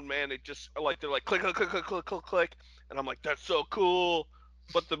sound, man. It just they're like click click click click click click click, and I'm like, that's so cool.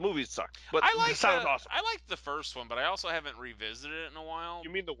 But the movies suck. But I like the sound's awesome. I like the first one, but I also haven't revisited it in a while. You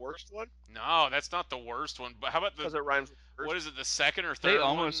mean the worst one? No, that's not the worst one. But how about Because the it rhymes with first. what is it? The second or that. third They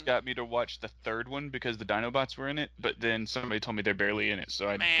almost one? got me to watch the third one because the Dinobots were in it, but then somebody told me they're barely in it, so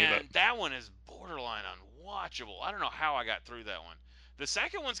I gave Man, up. that one is borderline unwatchable. I don't know how I got through that one. The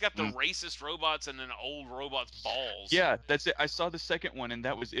second one's got the racist robots and then old robots' balls. Yeah, that's it. I saw the second one, and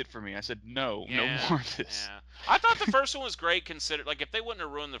that was it for me. I said, no Yeah, more of this. Yeah. I thought the first one was great considered. Like, if they wouldn't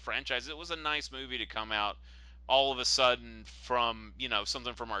have ruined the franchise, it was a nice movie to come out all of a sudden from,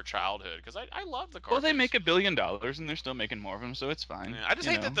 something from our childhood. Because I love the Well, cartoons. they make $1 billion, and they're still making more of them, so it's fine. Yeah, I just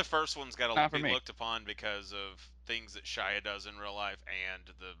hate that the first one's got Not to for be me. looked upon because of things that Shia does in real life and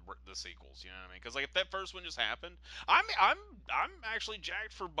the sequels. You know what I mean? Because like if that first one just happened, I'm actually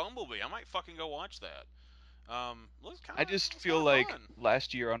jacked for Bumblebee. I might fucking go watch that. Looks kind I of. just feel like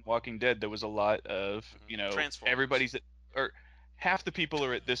last year on Walking Dead there was a lot of Transformers. everybody's or half the people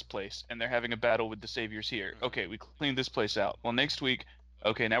are at this place and they're having a battle with the saviors here. Okay, we cleaned this place out. Well, next week,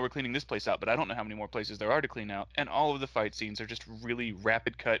 okay, now we're cleaning this place out, but I don't know how many more places there are to clean out. And all of the fight scenes are just really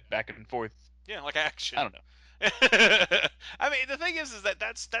rapid cut back and forth. Yeah, like action. I don't know. I mean, the thing is that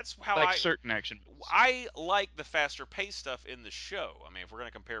that's how Like certain action movies. I like the faster paced stuff in the show. I mean, if we're gonna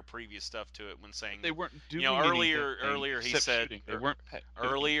compare previous stuff to it, when saying They weren't doing earlier anything he except said shooting. They weren't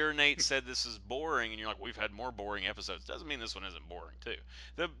earlier Nate said this is boring, and you're like, we've had more boring episodes. Doesn't mean this one isn't boring too.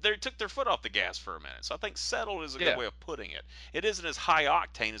 They took their foot off the gas for a minute, so I think settled is a good way of putting it. It isn't as high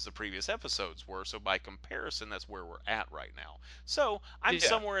octane as the previous episodes were, so by comparison, that's where we're at right now. So I'm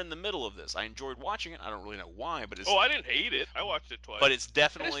somewhere in the middle of this. I enjoyed watching it. I don't really know why, but it's. Oh, I didn't hate it. I watched it twice. But it's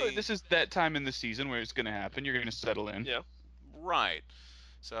definitely. This is that time in the season where it's going to happen. You're going to settle in. Yeah. Right.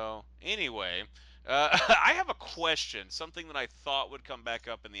 So anyway, I have a question. Something that I thought would come back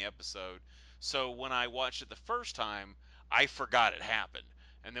up in the episode. So when I watched it the first time, I forgot it happened.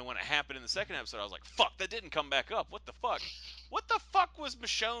 And then when it happened in the second episode, I was like, fuck, that didn't come back up. What the fuck? What the fuck was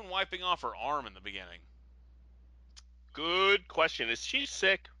Michonne wiping off her arm in the beginning? Good question. Is she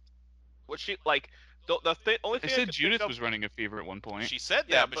sick? Was she like the only thing They I said could Judith think of, was running a fever at one point. She said that,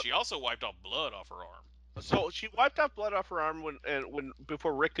 Yeah, but but- she also wiped off blood off her arm. So she wiped off blood off her arm when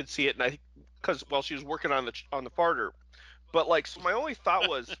before Rick could see it, and because she was working on the farter. But like, so my only thought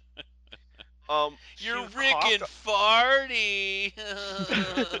was, You're she Rick and Farty.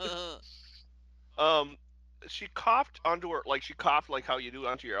 she coughed onto her, like she coughed like how you do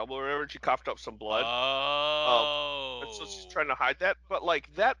onto your elbow or whatever. And she coughed up some blood. Oh. And so she's trying to hide that. But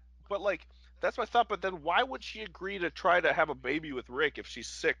that's my thought. But then why would she agree to try to have a baby with Rick if she's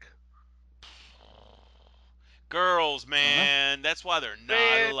sick? Girls, man, that's why they're not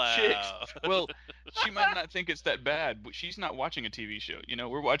Man, allowed. chicks. Well, she might not think it's that bad, but she's not watching a TV show.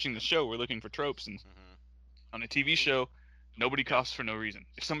 We're watching the show. We're looking for tropes, and on a TV show, nobody coughs for no reason.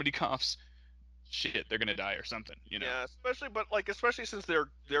 If somebody coughs, shit, they're gonna die or something. Yeah, especially since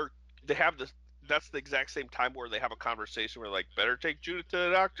they have this. That's the exact same time where they have a conversation where better take Judith to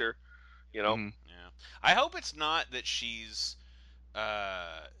the doctor. Mhm. Yeah. I hope it's not that she's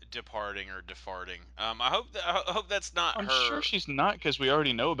departing or defarting. I hope that's not I'm her. sure she's not, because we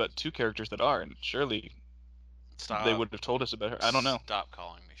already know about two characters that are, and surely they Stop. would have told us about her. I don't know. Stop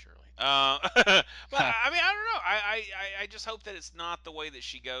calling me Shirley. But I mean, I don't know. I just hope that it's not the way that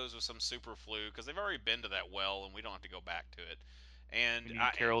she goes with some super flu, because they've already been to that well, and we don't have to go back to it. We And need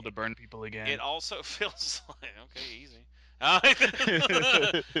Carol to burn people it again. also feels like okay, easy.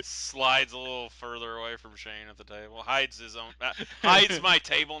 Slides a little further away from Shane at the table. Hides my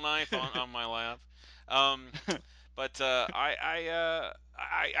table knife on my lap. Um, but I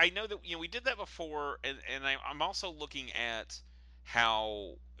know that we did that before, and I'm also looking at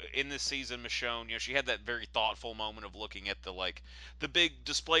how in this season Michonne, she had that very thoughtful moment of looking at the big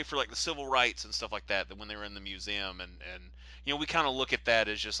display for like the civil rights and stuff like that when they were in the museum, and we kind of look at that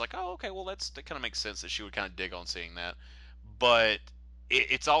as just like, oh, okay, well that kind of makes sense that she would kind of dig on seeing that, but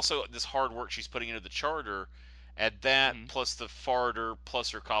it's also this hard work she's putting into the charter. At that, Mhm. plus the farter, plus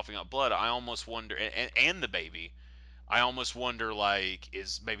her coughing up blood, I almost wonder, and the baby, I almost wonder, like,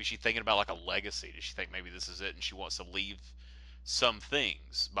 is maybe she thinking about like a legacy? Does she think maybe this is it, and she wants to leave some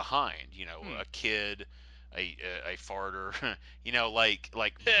things behind? Hmm. A kid, a farter, and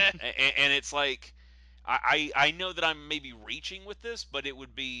it's like, I know that I'm maybe reaching with this, but it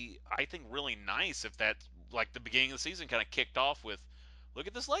would be, I think, really nice if that, like, the beginning of the season kind of kicked off with, look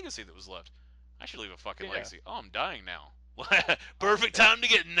at this legacy that was left. I should leave a fucking Yeah. legacy. Oh, I'm dying now. Perfect time to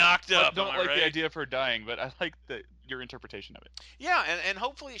get knocked I up. Am don't I like the right? idea of her dying, but I like your interpretation of it. Yeah, and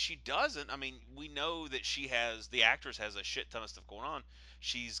hopefully she doesn't. I mean, we know that the actress has a shit ton of stuff going on.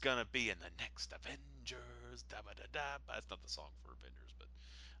 She's gonna be in the next Avengers. Da ba da da. That's not the song for Avengers, but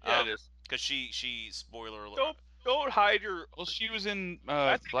Yeah, it is. because she spoiler alert. Don't hide your. Well, she was in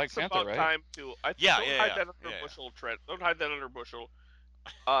I think Black it's Panther, about right? time to. Yeah, Don't yeah, hide yeah, that under a yeah, yeah. bushel, Trent. Don't hide that under a bushel.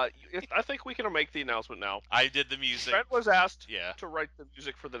 I think we can make the announcement now. I did the music. Trent was asked Yeah. to write the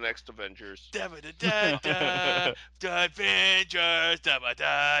music for the next Avengers. Da ba da da da. Da Avengers. Da ba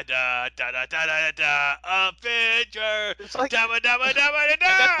da da da da da da da. Avengers. It's like Da ba da ba da ba and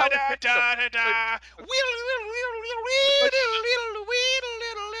that's da how it da picks up. da da Like, da. like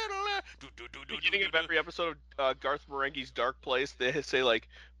Do do beginning do of do. every episode of Garth Marenghi's Dark Place, they say like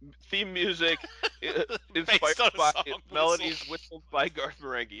theme music inspired Based on a by song whistle. melodies whistled by Garth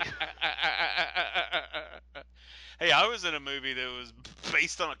Marenghi. Hey, I was in a movie that was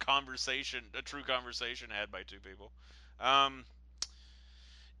based on a true conversation had by two people. Um.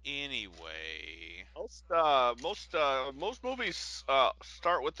 Anyway, Most movies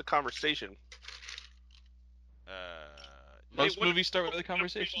start with the conversation. They Most wouldn't movies start with a wouldn't be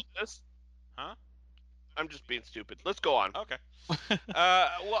conversation. about this. huh? I'm just being stupid. Let's go on. Okay.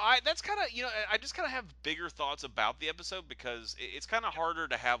 Well, that's kind of I just kind of have bigger thoughts about the episode because it's kind of harder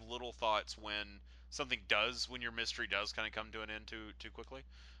to have little thoughts when your mystery does kind of come to an end too quickly.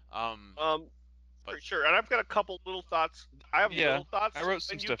 Um, For but sure. And I've got a couple little thoughts. I have Yeah, little thoughts. I wrote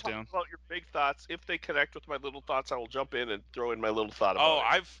some And you stuff talk down. about your big thoughts. If they connect with my little thoughts, I will jump in and throw in my little thought oh,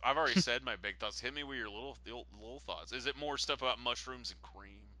 about it. I've already said my big thoughts. Hit me with your little thoughts. Is it more stuff about mushrooms and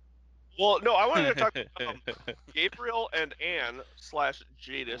cream? Well, no, I wanted to talk about Gabriel and Anne /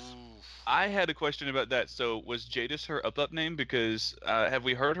 Jadis. Oof. I had a question about that. So, was Jadis her up name? Because have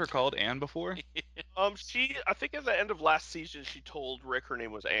we heard her called Anne before? I think at the end of last season, she told Rick her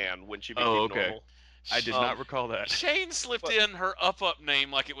name was Anne when she Oh, became okay. normal. I did Um, not recall that. Shane slipped But- in her up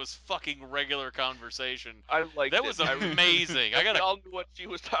name like it was fucking regular conversation. I liked That it. was amazing. I We gotta. all knew what he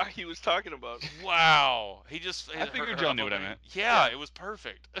was talking about. Wow. I figured y'all knew what I meant. Yeah, it was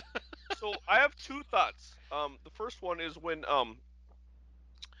perfect. So I have two thoughts. The first one is when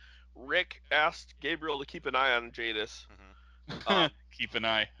Rick asked Gabriel to keep an eye on Jadis. Keep an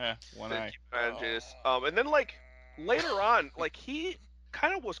eye. One eye. Keep an eye on Jadis. And then like later on, like he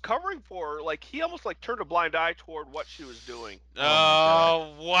kind of was covering for her. Like he almost like turned a blind eye toward what she was doing.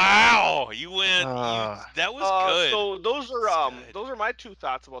 Oh, wow. You went. That was good. So those Good. are my two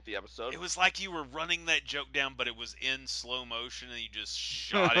thoughts about the episode. It was like you were running that joke down, but it was in slow motion, and you just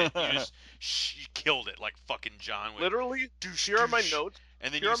shot it. You just you killed it like fucking John Wick. Literally, Doosh, here are my doosh. notes.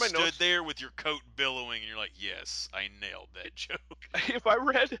 And then Here you are my stood notes. there with your coat billowing, and you're like, "Yes, I nailed that joke."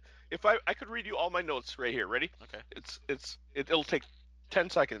 If I could read you all my notes right here. Ready? Okay. It'll take 10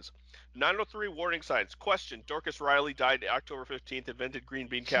 seconds. 903 warning signs. Question: Dorcas Riley died October 15th. Invented green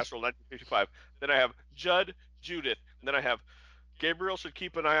bean casserole 1955. Then I have Judd Judith. And then I have Gabriel should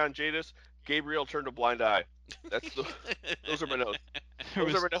keep an eye on Jadis. Gabriel turned a blind eye. Those are my notes.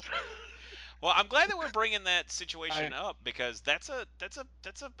 Those are my notes. Well, I'm glad that we're bringing that situation up because that's a.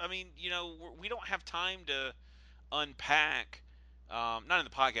 I mean, we don't have time to unpack not in the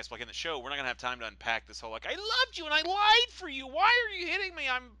podcast, but like in the show, we're not gonna have time to unpack this whole like I loved you and I lied for you. Why are you hitting me?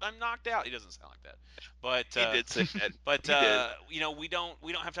 I'm knocked out. He doesn't sound like that, but He did say that. but He did. we don't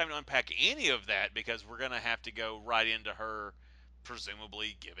have time to unpack any of that because we're gonna have to go right into her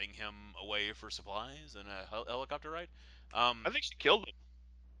presumably giving him away for supplies and a helicopter ride. I think she killed him.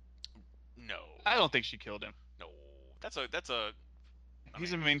 No, I don't think she killed him. no, that's a.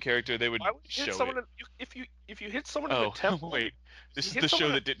 He's a main character. They would Why would you hit show someone it. if you hit someone in the Oh, temple? wait. This is hit the show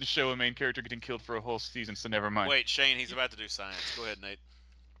someone that didn't show a main character getting killed for a whole season, so never mind. Wait, Shane, he's about to do science. Go ahead, Nate.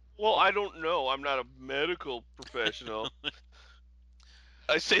 Well, I don't know. I'm not a medical professional.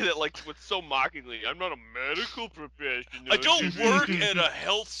 I say that like with so mockingly. I'm not a medical professional. I don't work at a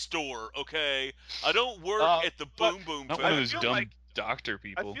health store, okay? I don't work at the Boom Boom Not Fest. one of those feel dumb like- doctor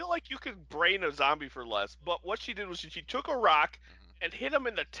people. I feel like you could brain a zombie for less, but what she did was she took a rock and hit him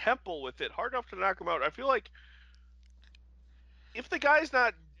in the temple with it, hard enough to knock him out. I feel like if the guy's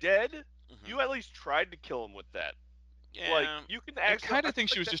not dead, you at least tried to kill him with that. Yeah, Like you can I actually. kind of think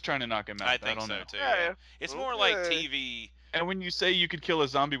she was just trying to knock him out. I I think don't so know. too. Yeah. It's more like Okay. TV. And when you say you could kill a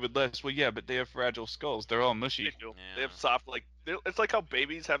zombie with less, well, yeah, but they have fragile skulls. They're all mushy. They do. Yeah. They have soft it's like how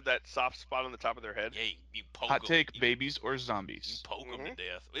babies have that soft spot on the top of their head. Yeah, you poke Hot them. take: You babies or zombies? poke them to Mhm.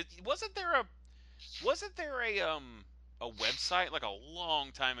 death. Wasn't there a website like a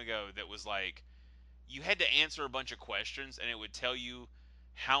long time ago that was like you had to answer a bunch of questions and it would tell you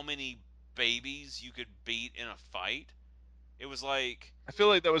how many babies you could beat in a fight? It was like I feel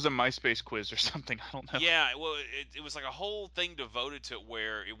like that was a MySpace quiz or something. I don't know. yeah, well, it was like a whole thing devoted to it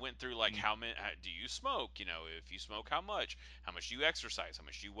where it went through like how many do you smoke? You know, if you smoke, how much do you exercise? How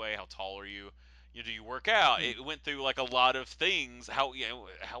much do you weigh? How tall are you? Do you work out? It went through like a lot of things. How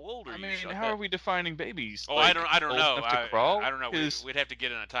how old are I you? mean, Shit like how that. are we defining babies? Oh, Like, I don't old know. enough to crawl? I don't know. 'Cause We'd have to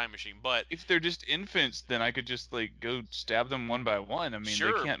get in a time machine, but if they're just infants, then I could just like go stab them one by one. I mean,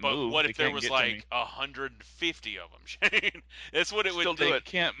 sure. they can't but move. what They if there can't was get to me. like 150 of them, Shane? That's what it would. Still do They it.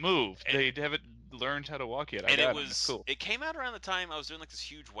 can't move. And- They haven't learned how to walk yet. I And got it 'em. was It's cool. it came out around the time I was doing like this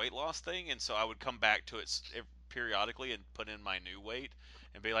huge weight loss thing, and so I would come back to it periodically and put in my new weight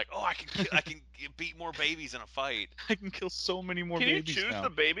and be like, oh, I can beat more babies in a fight. I can kill so many more Can you babies choose now. the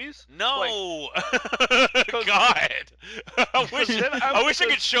babies? No, 'cause- God, I wish then I wish I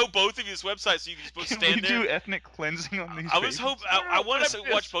because- could show both of you this website so you could just both Can stand we there. do ethnic cleansing on these I was babies? hoping No, I want but to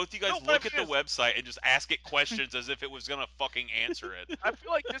I'm watch pissed. both you guys No, but look I'm at the pissed. website and just ask it questions as if it was gonna fucking answer it. I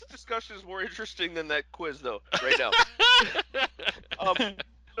feel like this discussion is more interesting than that quiz, though. Right now.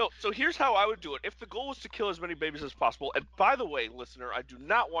 No, so here's how I would do it. If the goal was to kill as many babies as possible, and by the way, listener, I do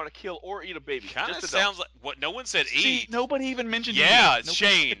not want to kill or eat a baby. Kind of just sounds like what no one said. See, Eat. nobody even mentioned it Yeah, yet. Nobody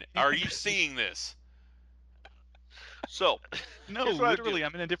Shane, said are anything. you seeing this? So, No, here's what I literally, do.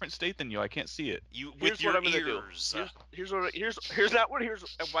 I'm in a different state than you. I can't see it. You here's with your what I'm gonna ears. do. Here's not what here's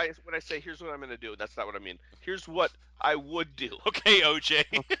why when I say here's what I'm gonna do. That's not what I mean. Here's what I would do. Okay, OJ.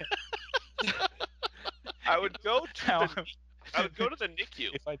 I would go to How- the I would go to the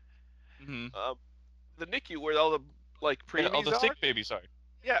NICU. If I, Mhm. The NICU where all the like Yeah, all preemies the are. sick babies are.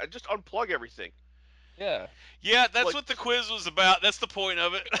 Yeah, just unplug everything. Yeah. Yeah, that's Like- what the quiz was about. That's the point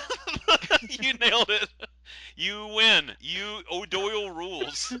of it. You nailed it. You win. You O'Doyle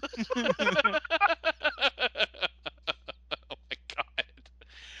rules. Oh my god.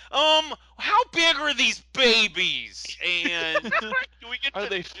 How big are these babies? And Do we get Are to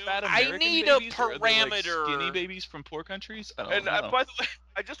they do- fat I American need a babies, or are they, like, parameter. skinny babies from poor countries? I don't And know. by the way,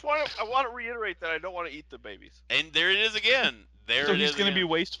 I want to reiterate that I don't want to eat the babies. and there it is again. There So it he's is going to be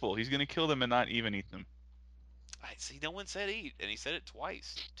again. wasteful. He's going to kill them and not even eat them. I see. No one said eat, and he said it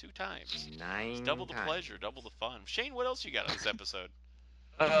twice, 2 times. It's 9 double the times. pleasure, double the fun. Shane, what else you got on this episode?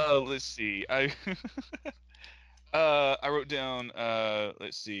 Let's see. I wrote down.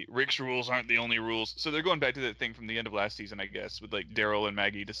 Let's see. Rick's rules aren't the only rules. So they're going back to that thing from the end of last season, I guess, with like Daryl and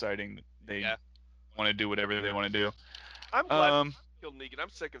Maggie deciding that they Yeah. want to do whatever they want to do. I'm glad Um, we killed Negan. I'm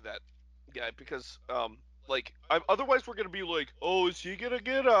sick of that guy because otherwise we're gonna be like, oh, is he gonna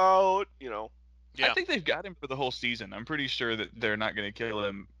get out? You know. Yeah. I think they've got him for the whole season. I'm pretty sure that they're not going to kill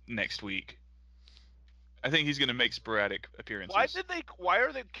him next week. I think he's going to make sporadic appearances. Why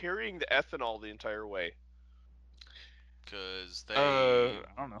are they carrying the ethanol the entire way? Because they. I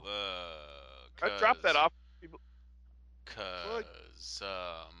don't know. I dropped that off.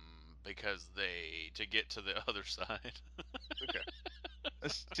 Because they to get to the other side.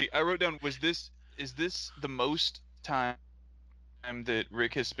 Let's see. I wrote down. Is this the most time that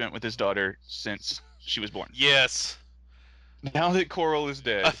Rick has spent with his daughter since she was born? Yes, Now that Coral is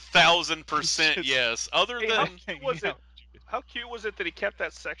dead. 1,000% yes. Other Hey, than how cute was it that he kept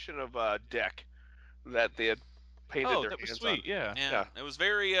that section of deck that they had painted Oh, their that was hands sweet. on. Yeah. Yeah, it was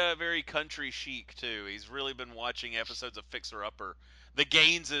very very country chic too. He's really been watching episodes of Fixer Upper. The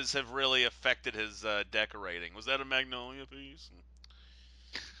Gaineses have really affected his decorating. Was that a Magnolia piece?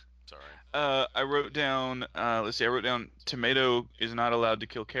 Sorry. I wrote down. Let's see. I wrote down Tomato is not allowed to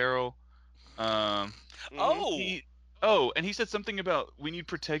kill Carol. Um, Hmm. Oh, he. Oh, and he said something about we need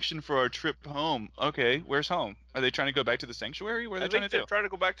protection for our trip home. Okay, where's home? Are they trying to go back to the sanctuary? What are I they trying think to they're do? trying to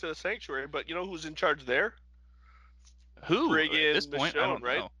go back to the sanctuary, but you know who's in charge there? Who? At this Friggin' point, I Michonne, don't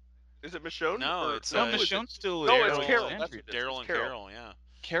right? know. Is it Michonne no, or it's No, no? Who is it? Michonne's still No, it's at Carol. That's Daryl, what it is. It's Daryl and Carol. Carol. Yeah.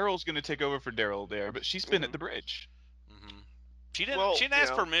 Carol's gonna take over for Daryl there, but she's been at Hmm. the bridge. hmm She didn't. Well, She didn't you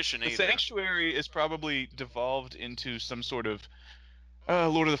ask know, permission The either. sanctuary is probably devolved into some sort of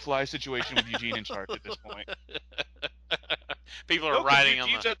Lord of the Flies situation with Eugene in charge at this point. People are no, because riding on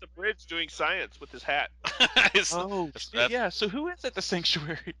Eugene's the. at the bridge doing science with his hat. Oh shit! That's, Yeah. So who is at the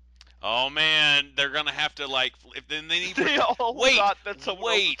sanctuary? oh man, they're gonna have to like. If then they need. They all Wait, thought that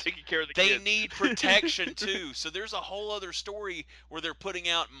someone else was wait. taking care of the They kids. need protection too. So there's a whole other story where they're putting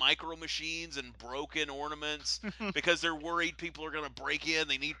out micro machines and broken ornaments because they're worried people are gonna break in.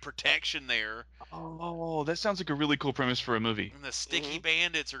 They need protection there. Oh, that sounds like a really cool premise for a movie. And the sticky Mhm.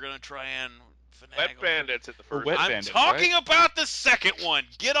 bandits are gonna try and Wet finagle. bandits in the Or first wet one. I'm bandits, talking right? about the second one.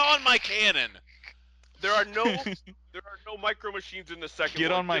 Get on my cannon. There are no micro machines in the second Get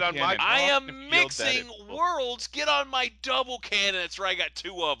one. on my Get on my cannon. I How often have am you yelled that mixing at people? worlds. Get on my double cannon. That's right. I got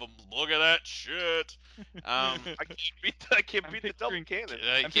two of them. Look at that shit. I can't I'm beat the double picturing- cannon.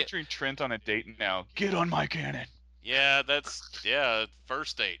 I'm picturing Trent on a date now. Get on my cannon. Yeah, that's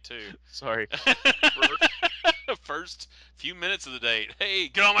first date too. Sorry. First few minutes of the date. Hey,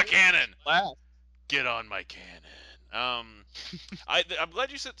 get on my cannon. Laugh. Get on my cannon. I'm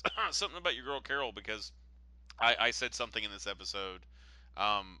glad you said something about your girl Carol because I said something in this episode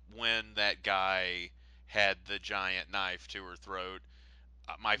when that guy had the giant knife to her throat.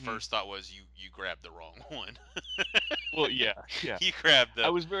 My Mhm. first thought was you grabbed the wrong one. Well, yeah, yeah. You grabbed I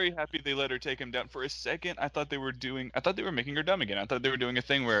the. was very happy they let her take him down. For a second, I thought they were making her dumb again. I thought they were doing a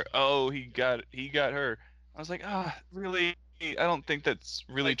thing where, oh, he got her. I was like, really? I don't think that's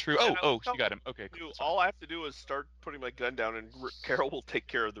really Like, true. and Oh, I'm she got him. Okay, telling cool. you, That's fine. all I have to do is start putting my gun down, and Carol will take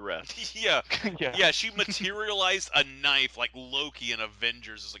care of the rest. Yeah, Yeah. yeah. She materialized a knife like Loki in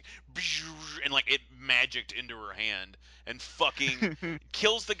Avengers. It's like, and like it magicked into her hand and fucking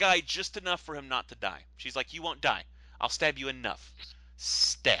kills the guy just enough for him not to die. She's like, "You won't die. I'll stab you enough."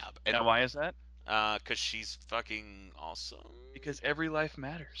 Stab. And Now, why is that? cause she's fucking awesome. Because every life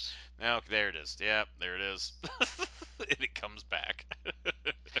matters. Now there it is. Yep, there it is. And it comes back.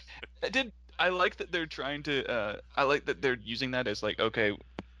 I like that they're trying to. I like that they're using that as like, okay,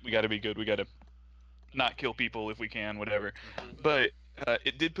 we got to be good. We got to not kill people if we can, whatever. But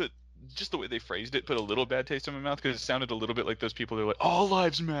it did put just the way they phrased it put a little bad taste in my mouth because it sounded a little bit like those people that are like, all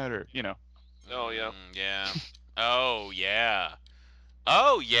lives matter, you know. Oh, yeah. Yeah. Oh yeah.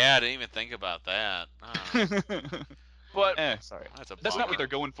 Oh yeah. I didn't even think about that. Oh, But that's Sorry. a That's bummer. not what they're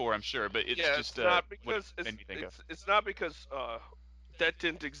going for, I'm sure, but it's yeah, just it's not what because it made me think of. it's not because that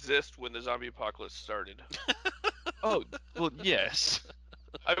didn't exist when the zombie apocalypse started. Oh, well, yes.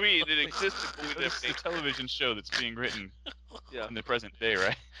 I mean, it existed, but we But it's didn't. a television show that's being written Yeah. in the present day,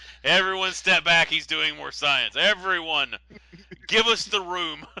 right? Everyone step back. He's doing more science. Everyone, give us the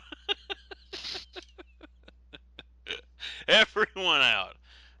room. Everyone out.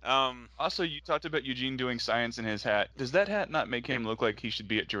 Also, you talked about Eugene doing science in his hat. Does that hat not make him look like he should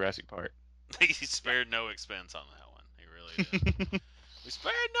be at Jurassic Park? He spared no expense on that one. He really did. We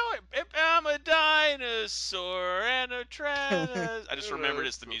spared no. I'm a dinosaur and a trans. I just remembered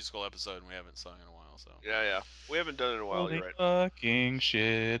it's the musical episode and we haven't sung in a while. So Yeah. We haven't done it in a while. Holy You're right. fucking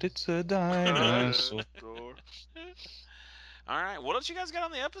shit! It's a dinosaur. all right, what else you guys got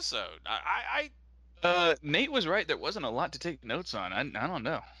on the episode? Nate was right. There wasn't a lot to take notes on. I don't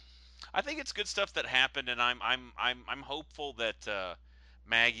know. I think it's good stuff that happened, and I'm hopeful that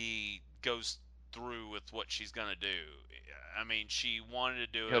Maggie goes through with what she's gonna do. I mean, she wanted to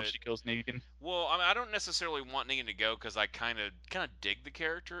do I hope it. she kills Negan. Well, I don't necessarily want Negan to go because I kind of dig the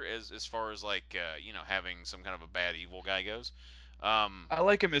character as far as like having some kind of a bad evil guy goes. I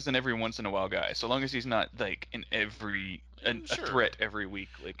like him as an every once in a while guy, so long as he's not like a Sure. threat every week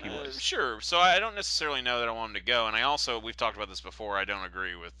like he was. Sure. So I don't necessarily know that I want him to go, and I also we've talked about this before. I don't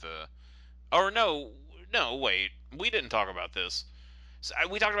agree with or no, wait, we didn't talk about this. So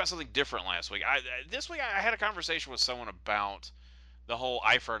we talked about something different last week. This week I had a conversation with someone about the whole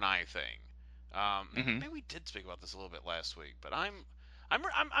eye for an eye thing. Maybe we did speak about this a little bit last week, but I'm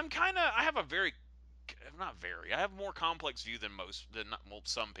kind of I have a very not very I have a more complex view than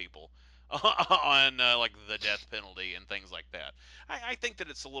some people on like the death penalty and things like that. I think that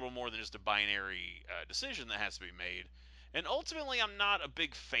it's a little more than just a binary decision that has to be made. And ultimately, I'm not a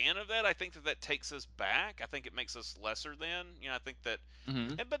big fan of that. I think that takes us back. I think it makes us lesser than. I think that.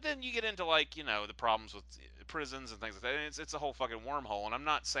 Mm-hmm. But then you get into like the problems with prisons and things like that. And it's a whole fucking wormhole. And I'm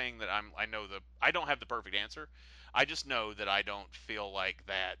not saying that I don't have the perfect answer. I just know that I don't feel like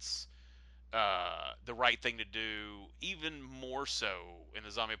that's the right thing to do, even more so in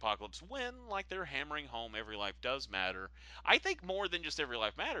the zombie apocalypse when, like, they're hammering home every life does matter. I think more than just every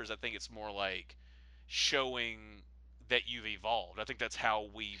life matters, I think it's more like showing that you've evolved. I think that's how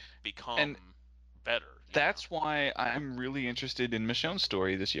we And become better. that's why I'm really interested in Michonne's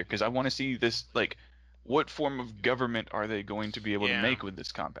story this year, because I want to see this, like, what form of government are they going to be able to Yeah. make with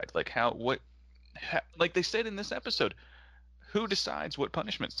this compact? Like, like they said in this episode, who decides what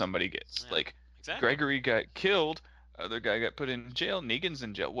punishment somebody gets? Yeah, Like, exactly. Gregory got killed, other guy got put in jail, Negan's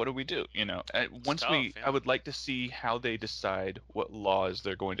in jail. What do we do? It's tough, yeah. I would like to see how they decide what laws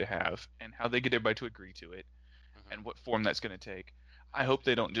they're going to have and how they get everybody to agree to it and what form that's going to take. I hope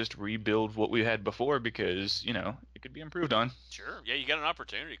they don't just rebuild what we had before, because it could be improved on. Sure. Yeah, you got an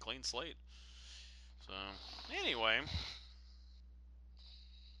opportunity, clean slate. So, anyway,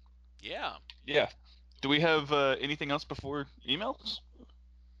 yeah. Yeah. Do we have anything else before emails?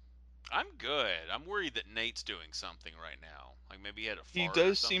 I'm good. I'm worried that Nate's doing something right now. Like maybe he had a He fart or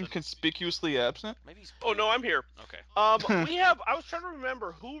does seem something. conspicuously absent. Maybe he's Oh no, I'm here. Okay. We have. I was trying to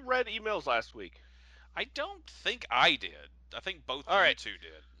remember who read emails last week. I don't think I did. I think both All you right. two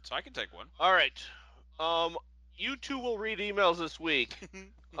did. So I can take one. All right. You two will read emails this week.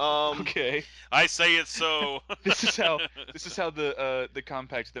 Okay. I say it so. This is how the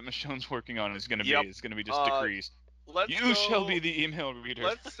compact that Michonne's working on is going to Yep. be. It's going to be just decrees. You shall be the email reader.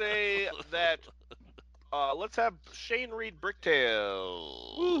 Let's say that. Let's have Shane read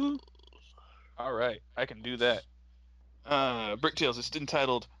Bricktail. Woo-hoo. All right, I can do that. Bricktails. It's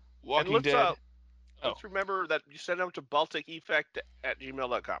entitled Walking And Dead. let's remember that you send them to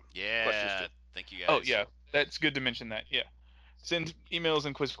balticeffect@gmail.com. Yeah. Thank you guys. Oh yeah, that's good to mention that. Yeah, send emails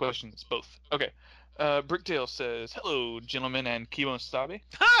and quiz questions both. Okay. Bricktail says, "Hello, gentlemen and Kimosabe."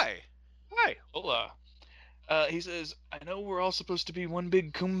 Hi. Hi. Hola. He says, "I know we're all supposed to be one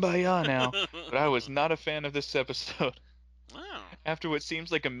big kumbaya now, but I was not a fan of this episode. Oh. After what seems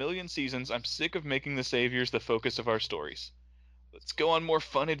like a million seasons, I'm sick of making the Saviors the focus of our stories. Let's go on more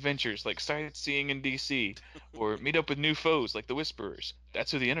fun adventures like sightseeing in DC, or meet up with new foes like the Whisperers.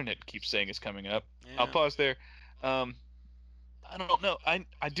 That's who the internet keeps saying is coming up." Yeah. I'll pause there. I don't know. I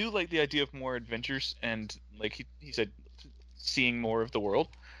do like the idea of more adventures and, like he said, seeing more of the world.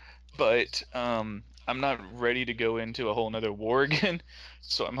 But I'm not ready to go into a whole nother war again,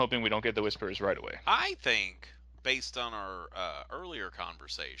 so I'm hoping we don't get the Whisperers right away. I think, based on our earlier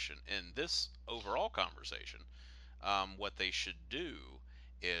conversation and this overall conversation, what they should do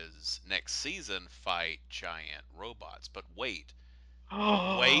is next season fight giant robots. But wait,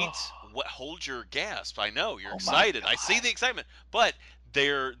 hold your gasp. I know you're Oh my excited. I see God. the excitement, but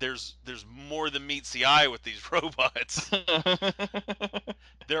there's more than meets the eye with these robots.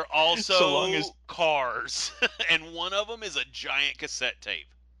 They're also So long as cars, and one of them is a giant cassette tape.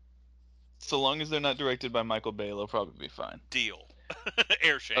 they're not directed by Michael Bay, they'll probably be fine. Deal.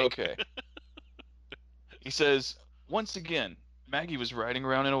 Air shake. Okay. He says, "Once again, Maggie was riding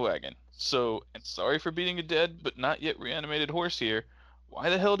around in a wagon. So, and sorry for beating a dead but not yet reanimated horse here. Why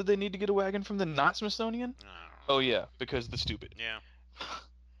the hell did they need to get a wagon from the not Smithsonian? Oh yeah, because the stupid." Yeah.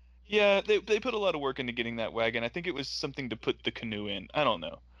 Yeah, they put a lot of work into getting that wagon. I think it was something to put the canoe in. I don't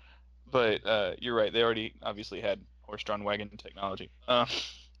know. But you're right. They already obviously had horse-drawn wagon technology.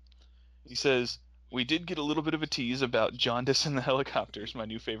 He says, "We did get a little bit of a tease about Jaundice and the Helicopters, my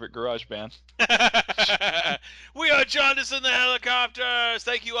new favorite garage band." We are Jaundice in the Helicopters.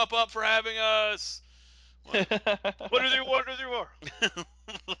 Thank you, Up, for having us. What do they want? What do they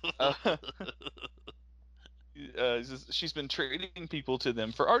want? He says she's been trading people to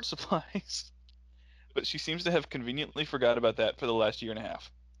them for art supplies, but she seems to have conveniently forgot about that for the last year and a half.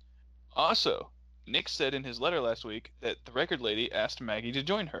 Also, Nick said in his letter last week that the record lady asked Maggie to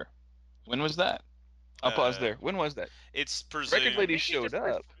join her. When was that? I'll pause there. When was that? It's presumed. Record lady showed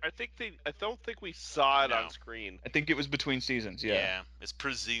up. I don't think we saw it No. on screen. I think it was between seasons. Yeah. It's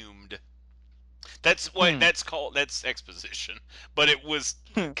presumed. That's what that's called. That's exposition, but it was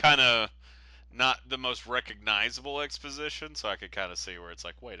kind of not the most recognizable exposition, so I could kind of see where it's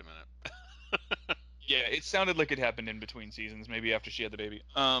like, wait a minute. Yeah, it sounded like it happened in between seasons, maybe after she had the baby.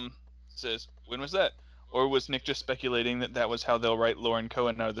 Says, when was that? Or was Nick just speculating that was how they'll write Lauren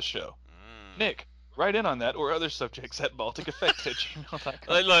Cohen out of the show? Nick, Write in on that or other subjects at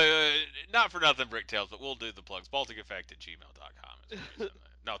balticeffect@gmail.com. Not for nothing, Bricktails, but we'll do the plugs. BalticEffect@gmail.com is where you send that.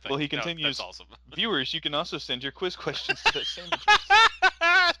 No, thank Well, he you. No, continues, that's awesome. Viewers, you can also send your quiz questions to that same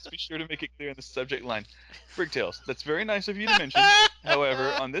address. Just be sure to make it clear in the subject line. Bricktails, that's very nice of you to mention.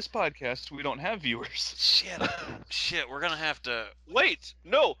 However, on this podcast, we don't have viewers. Shit, we're gonna have to. Wait,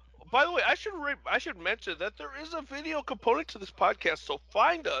 no. By the way, I should mention that there is a video component to this podcast. So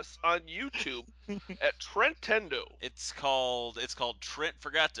find us on YouTube at Trentendo. It's called Trent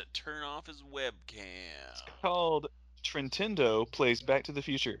forgot to turn off his webcam. It's called Trentendo Plays Back to the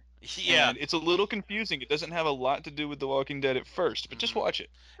Future. Yeah, And it's a little confusing. It doesn't have a lot to do with The Walking Dead at first, but just watch it.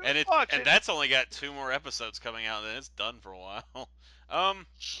 and that's only got 2 more episodes coming out, and then it's done for a while.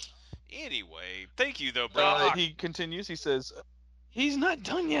 Anyway, thank you though, bro. He continues. He says, he's not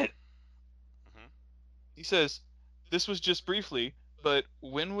done yet. Mhm. He says, this was just briefly, but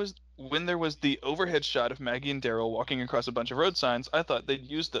when there was the overhead shot of Maggie and Daryl walking across a bunch of road signs, I thought they'd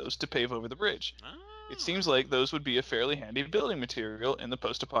use those to pave over the bridge. It seems like those would be a fairly handy building material in the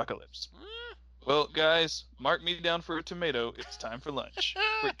post-apocalypse. Well, guys, mark me down for a tomato. It's time for lunch.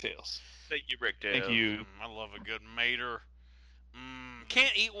 Bricktails. Thank you, Bricktails. Thank you. I love a good mater.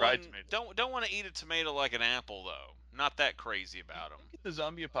 Can't eat one. Don't want to eat a tomato like an apple though. Not that crazy about them. In the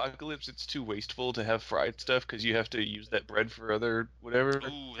zombie apocalypse, it's too wasteful to have fried stuff because you have to use that bread for other whatever.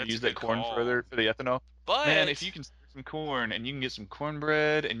 Ooh, that's use a that good corn call. for the ethanol. But Man, if you can stir some corn and you can get some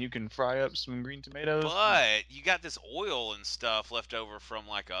cornbread and you can fry up some green tomatoes. But you got this oil and stuff left over from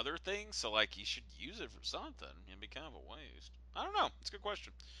like other things, so like you should use it for something. It'd be kind of a waste. I don't know. It's a good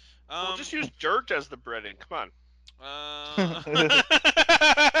question. Well, just use dirt as the breading. Come on.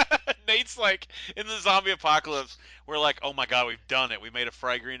 Nate's like, in the zombie apocalypse, we're like, oh my god, we've done it. We made a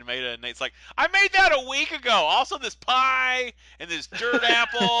fried green tomato. And Nate's like, I made that a week ago. Also, this pie and this dirt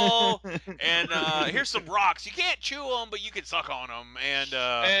apple. And here's some rocks. You can't chew them, but you can suck on them. And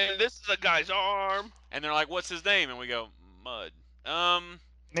this is a guy's arm. And they're like, what's his name? And we go, Mud.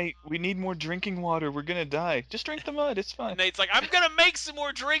 Nate, we need more drinking water. We're gonna die. Just drink the mud. It's fine. Nate's like, I'm gonna make some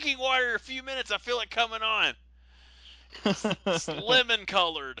more drinking water in a few minutes. I feel it coming on. It's lemon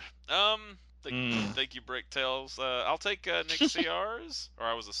colored. Thank you, Bricktails. I'll take Nick CR's, or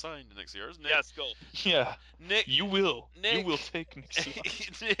I was assigned to Nick CR's. Nick, Yes, go. Yeah. Nick, You will. Nick, You will take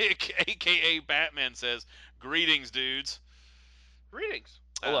Nick. Nick, aka Batman, says, "Greetings, dudes." Greetings.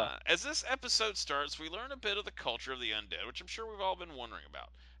 As this episode starts, we learn a bit of the culture of the undead, which I'm sure we've all been wondering about.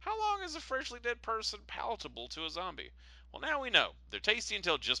 How long is a freshly dead person palatable to a zombie? Well, now we know. They're tasty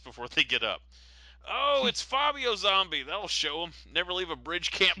until just before they get up. Oh, it's Fabio Zombie. That'll show him. Never leave a bridge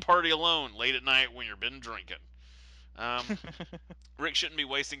camp party alone late at night when you've been drinking. Rick shouldn't be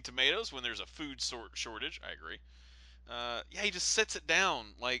wasting tomatoes when there's a food shortage. I agree. Yeah, he just sets it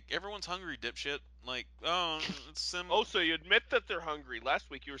down. Like, everyone's hungry, dipshit. Like, oh, it's simple. Oh, so you admit that they're hungry.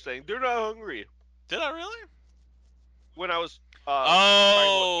 Last week you were saying they're not hungry. Did I really? When I was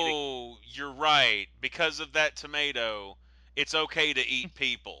oh, you're right. Because of that tomato, it's okay to eat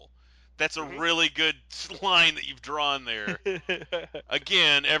people. That's a really good line that you've drawn there.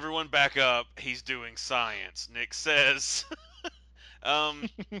 Again, everyone back up. He's doing science. Nick says.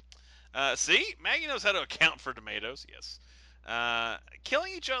 See? Maggie knows how to account for tomatoes. Yes.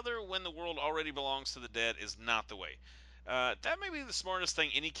 Killing each other when the world already belongs to the dead is not the way. That may be the smartest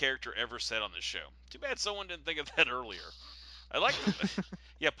thing any character ever said on this show. Too bad someone didn't think of that earlier. I like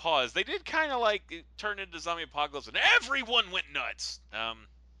yeah, pause. They did kind of like turn into zombie apocalypse and everyone went nuts.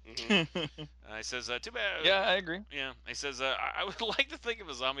 He says, too bad. Yeah, I agree. Yeah, he says, I would like to think if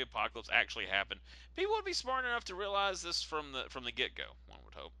a zombie apocalypse actually happened, people would be smart enough to realize this from the get-go, one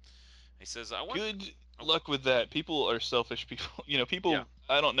would hope. He says, Good luck with that. People are selfish people. You know, people, yeah.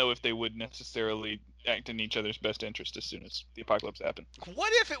 I don't know if they would necessarily act in each other's best interest as soon as the apocalypse happened.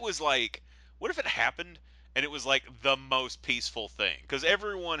 What if it happened and it was like the most peaceful thing? Because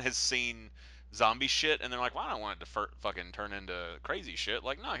everyone has seen zombie shit, and they're like, well, I don't want it to fucking turn into crazy shit.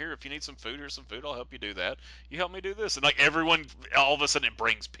 Like, no, here, if you need some food, here's some food. I'll help you do that. You help me do this. And, like, everyone, all of a sudden, it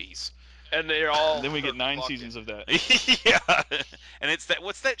brings peace. And they're all... And then we get 9 seasons of that. Yeah. And it's that...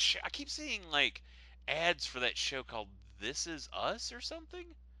 What's that show? I keep seeing, like, ads for that show called This Is Us or something.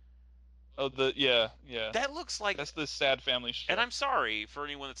 Oh, yeah. That looks like... That's the sad family show. And I'm sorry for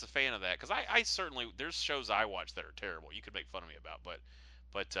anyone that's a fan of that, because I certainly... There's shows I watch that are terrible. You could make fun of me about, but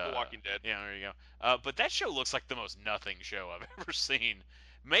The Walking Dead. Yeah, there you go. But that show looks like the most nothing show I've ever seen.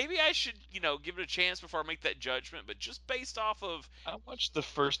 Maybe I should, give it a chance before I make that judgment, but just based off of... I watched the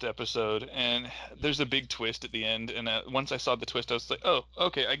first episode, and there's a big twist at the end, and once I saw the twist, I was like, oh,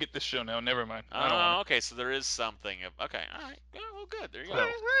 okay, I get this show now, never mind. Oh, okay, so there is something of... Okay, all right, yeah, well, good. There you go. Well,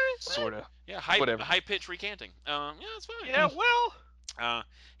 sort of. Yeah, Whatever. high pitch recanting. Yeah, that's fine. Yeah, well,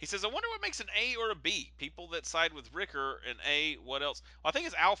 He says, I wonder what makes an A or a B. People that side with Rick are an A. What else? Well, I think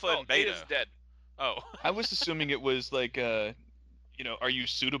it's alpha and A beta. is dead. Oh. I was assuming it was like, are you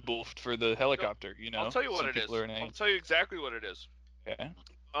suitable for the helicopter? I'll tell you what Some it is. people are an A. I'll tell you exactly what it is. Okay.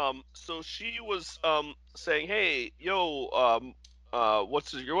 So she was saying, "Hey, yo,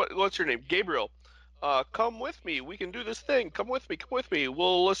 what's your name? Gabriel. Come with me. We can do this thing. Come with me. Come with me.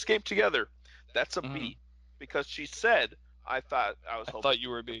 We'll escape together." That's a B, because she said. I thought I thought you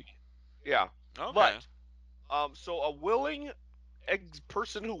were a B. Yeah. Okay. But so a willing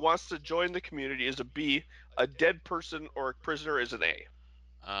person who wants to join the community is a B. A dead person or a prisoner is an A.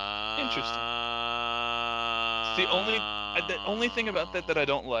 Interesting. The only thing about that I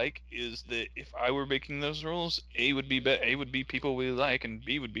don't like is that if I were making those rules, A would be people we like, and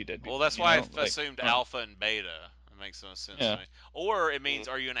B would be dead people. Well, that's why I assumed alpha and beta. It makes no sense Yeah. to me. Or it means,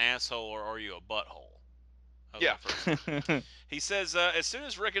 are you an asshole or are you a butthole? Yeah. He says, as soon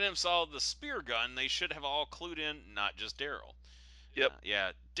as Rick and him saw the spear gun, they should have all clued in, not just Daryl. Yep.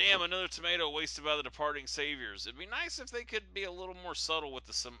 Yeah. Damn, another tomato wasted by the departing saviors. It'd be nice if they could be a little more subtle with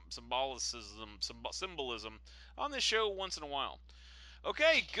the symbolism on this show once in a while.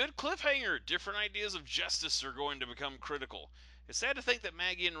 Okay, good cliffhanger. Different ideas of justice are going to become critical. It's sad to think that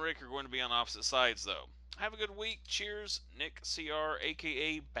Maggie and Rick are going to be on opposite sides, though. Have a good week. Cheers, Nick CR,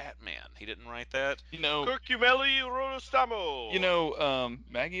 a.k.a. Batman. He didn't write that. Curcumeli Rodostamo.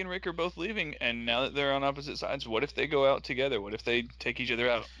 Maggie and Rick are both leaving, and now that they're on opposite sides, what if they go out together? What if they take each other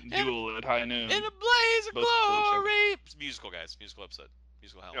out, duel at high noon? In a blaze of Both kill each other. glory! Musical, guys. Musical episode.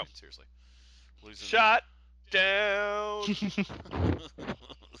 Musical Halloween. Yep. Seriously. Shot down.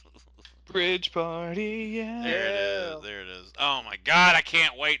 Bridge party, yeah. There it is. Oh my god, I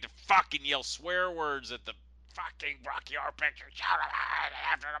can't wait to fucking yell swear words at the fucking Rocky Horror Picture Show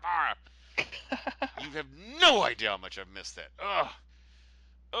after tomorrow. You have no idea how much I've missed that. Ugh.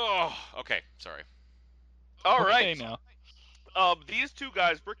 Oh, okay, sorry. All right. Okay, now. These two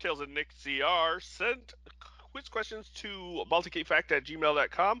guys, Bricktails and Nick CR, sent quiz questions to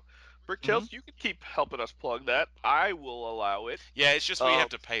balticatefacts@gmail.com. Bricktails, you can keep helping us plug that. I will allow it. Yeah, it's just we have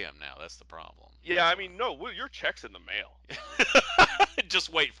to pay them now. That's the problem. Yeah, I mean, no, your check's in the mail.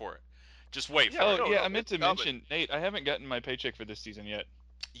 Just wait for it. Just wait for it. I meant to mention, Nate, I haven't gotten my paycheck for this season yet.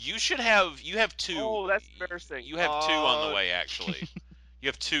 You have two. Oh, that's embarrassing. You have two on the way, actually. You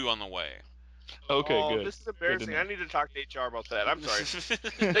have two on the way. Okay, good. This is embarrassing. I need to talk to HR about that. I'm sorry.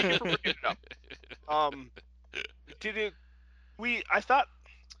 Thank you for bringing it up.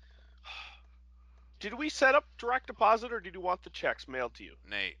 Did we set up direct deposit, or did you want the checks mailed to you?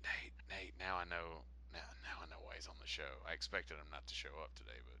 Nate, now I know. Now I know why he's on the show. I expected him not to show up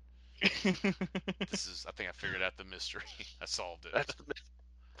today, but I think I figured out the mystery. I solved it. That's the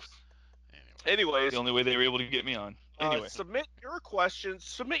Anyways, the only way they were able to get me on. Anyway, submit your questions.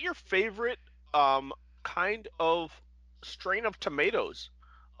 Submit your favorite kind of strain of tomatoes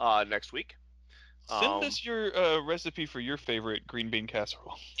next week. Send us your recipe for your favorite green bean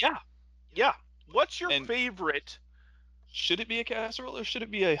casserole. Yeah. What's your favorite? Should it be a casserole or should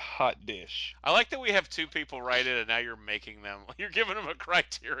it be a hot dish? I like that we have two people write it, and now you're making them. You're giving them a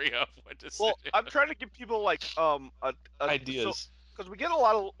criteria of what to say. Well, I'm trying to give people like ideas. Because we get a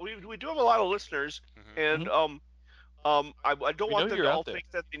lot of we do have a lot of listeners, and I don't want them to all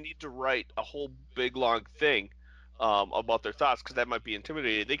think that they need to write a whole big long thing about their thoughts, because that might be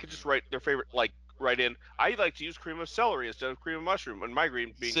intimidating. They could just write their favorite, like write in. I like to use cream of celery instead of cream of mushroom in my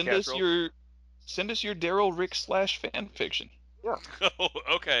green bean casserole. Send us your Daryl Rick / fan fiction. Yeah. Oh,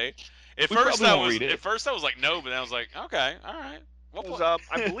 okay. At first I was like no, but then I was like, okay, all right.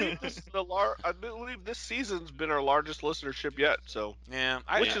 I believe this season's been our largest listenership yet. So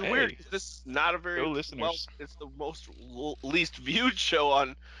which is weird. This is not a very it's the most least viewed show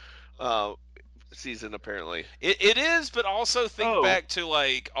on season apparently. It is, but also think back to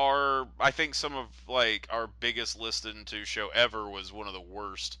like I think some of like our biggest listened to show ever was one of the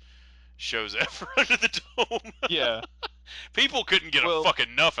worst shows ever under the dome. Yeah. People couldn't get a fucking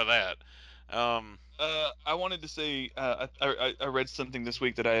enough of that. I wanted to say I read something this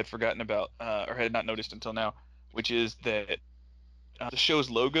week that I had forgotten about or had not noticed until now, which is that the show's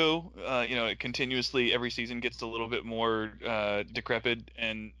logo, it continuously every season gets a little bit more decrepit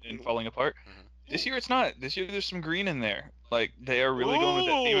and falling apart. Mm-hmm. This year it's not. This year there's some green in there. Like they are really going with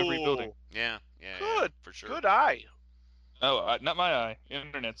that theme of rebuilding. Yeah, good, for sure. Good eye. Oh, not my eye,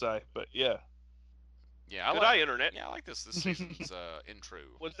 internet's eye, but yeah. Yeah, good eye, internet. Yeah, I like this season's intro.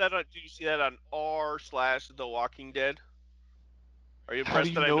 Was that did you see that on r/The Walking Dead? Are you How impressed do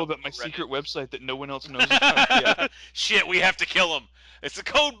you that I know about my Reddit? secret website that no one else knows about? Yeah. Shit, we have to kill him. It's a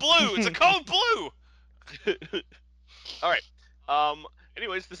code blue. It's a code blue. All right.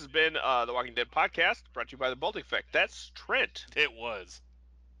 Anyways, this has been the Walking Dead podcast, brought to you by the Baltic Effect. That's Trent, It was.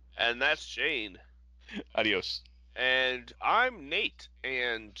 and that's Shane, Adios. and I'm Nate,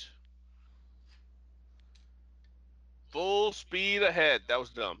 and full speed ahead. That was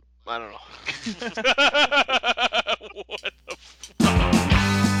dumb. I don't know. What the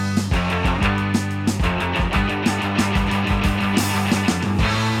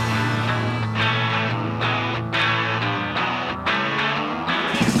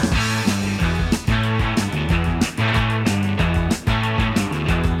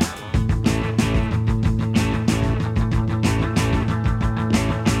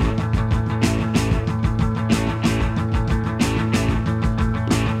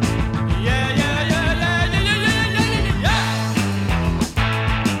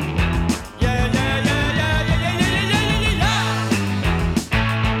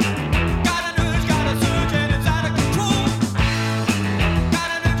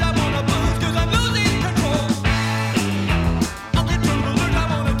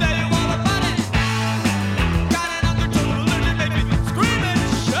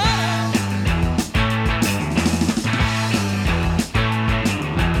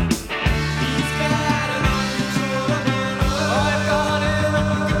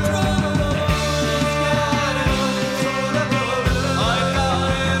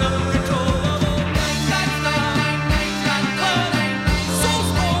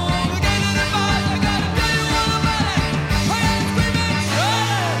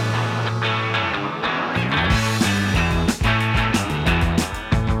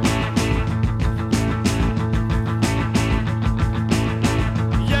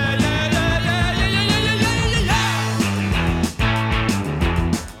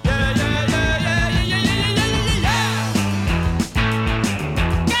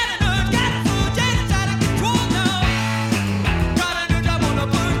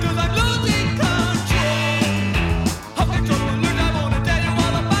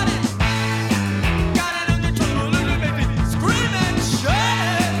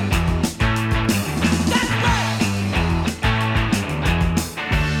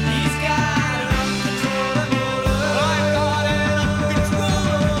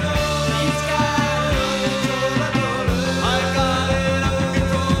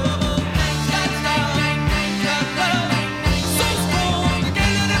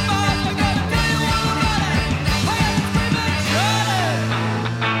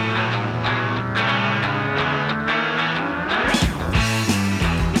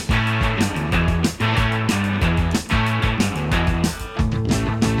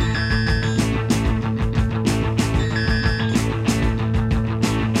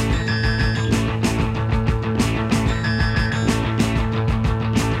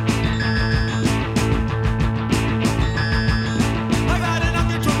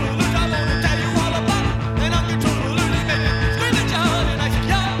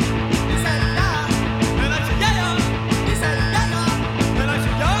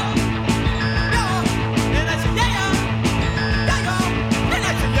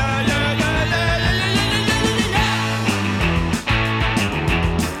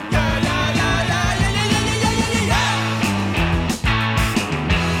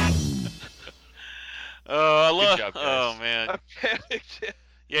Good job, guys. Oh man. I panicked.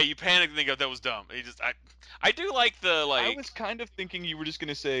 Yeah, you panicked and think that was dumb. I do like the I was kind of thinking you were just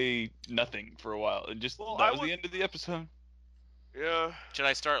gonna say nothing for a while, and just Well, that was the end of the episode. Yeah. Should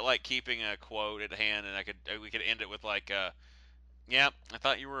I start like keeping a quote at hand, and we could end it with like, yeah, I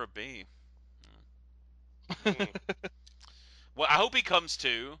thought you were a bee. Well, I hope he comes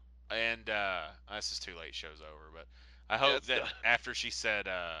to, and this is too late. Show's over, but I hope it's that done. after she said,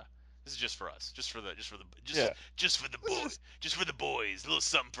 this is just for us, just for the boys, just for the boys, a little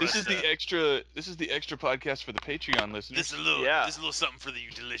something for This us. is the extra. This is the extra podcast for the Patreon listeners. This is a little, Yeah. this is a little something for you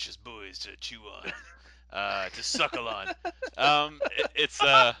delicious boys to chew on, to suckle on. It's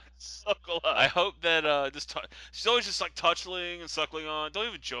Suckle up. I hope that she's always just like touching and suckling on. Don't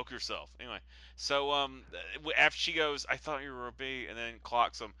even joke yourself. Anyway, so after she goes, I thought you were a bee, and then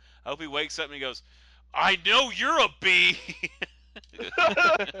clocks him. I hope he wakes up and he goes, I know you're a bee.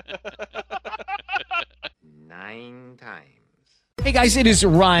 9 times. Hey guys, it is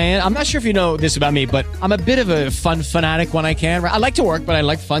Ryan. I'm not sure if you know this about me, but I'm a bit of a fun fanatic when I can. I like to work, but I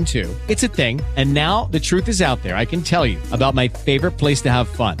like fun too. It's a thing. And now the truth is out there. I can tell you about my favorite place to have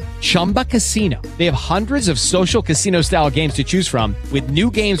fun. Chumba Casino. They have hundreds of social casino style games to choose from with new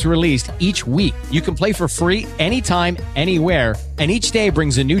games released each week. You can play for free anytime, anywhere. And each day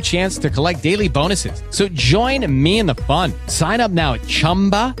brings a new chance to collect daily bonuses. So join me in the fun. Sign up now at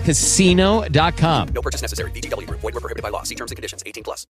ChumbaCasino.com. No purchase necessary. VGW Group. Void were prohibited by law. See terms and conditions. 18+.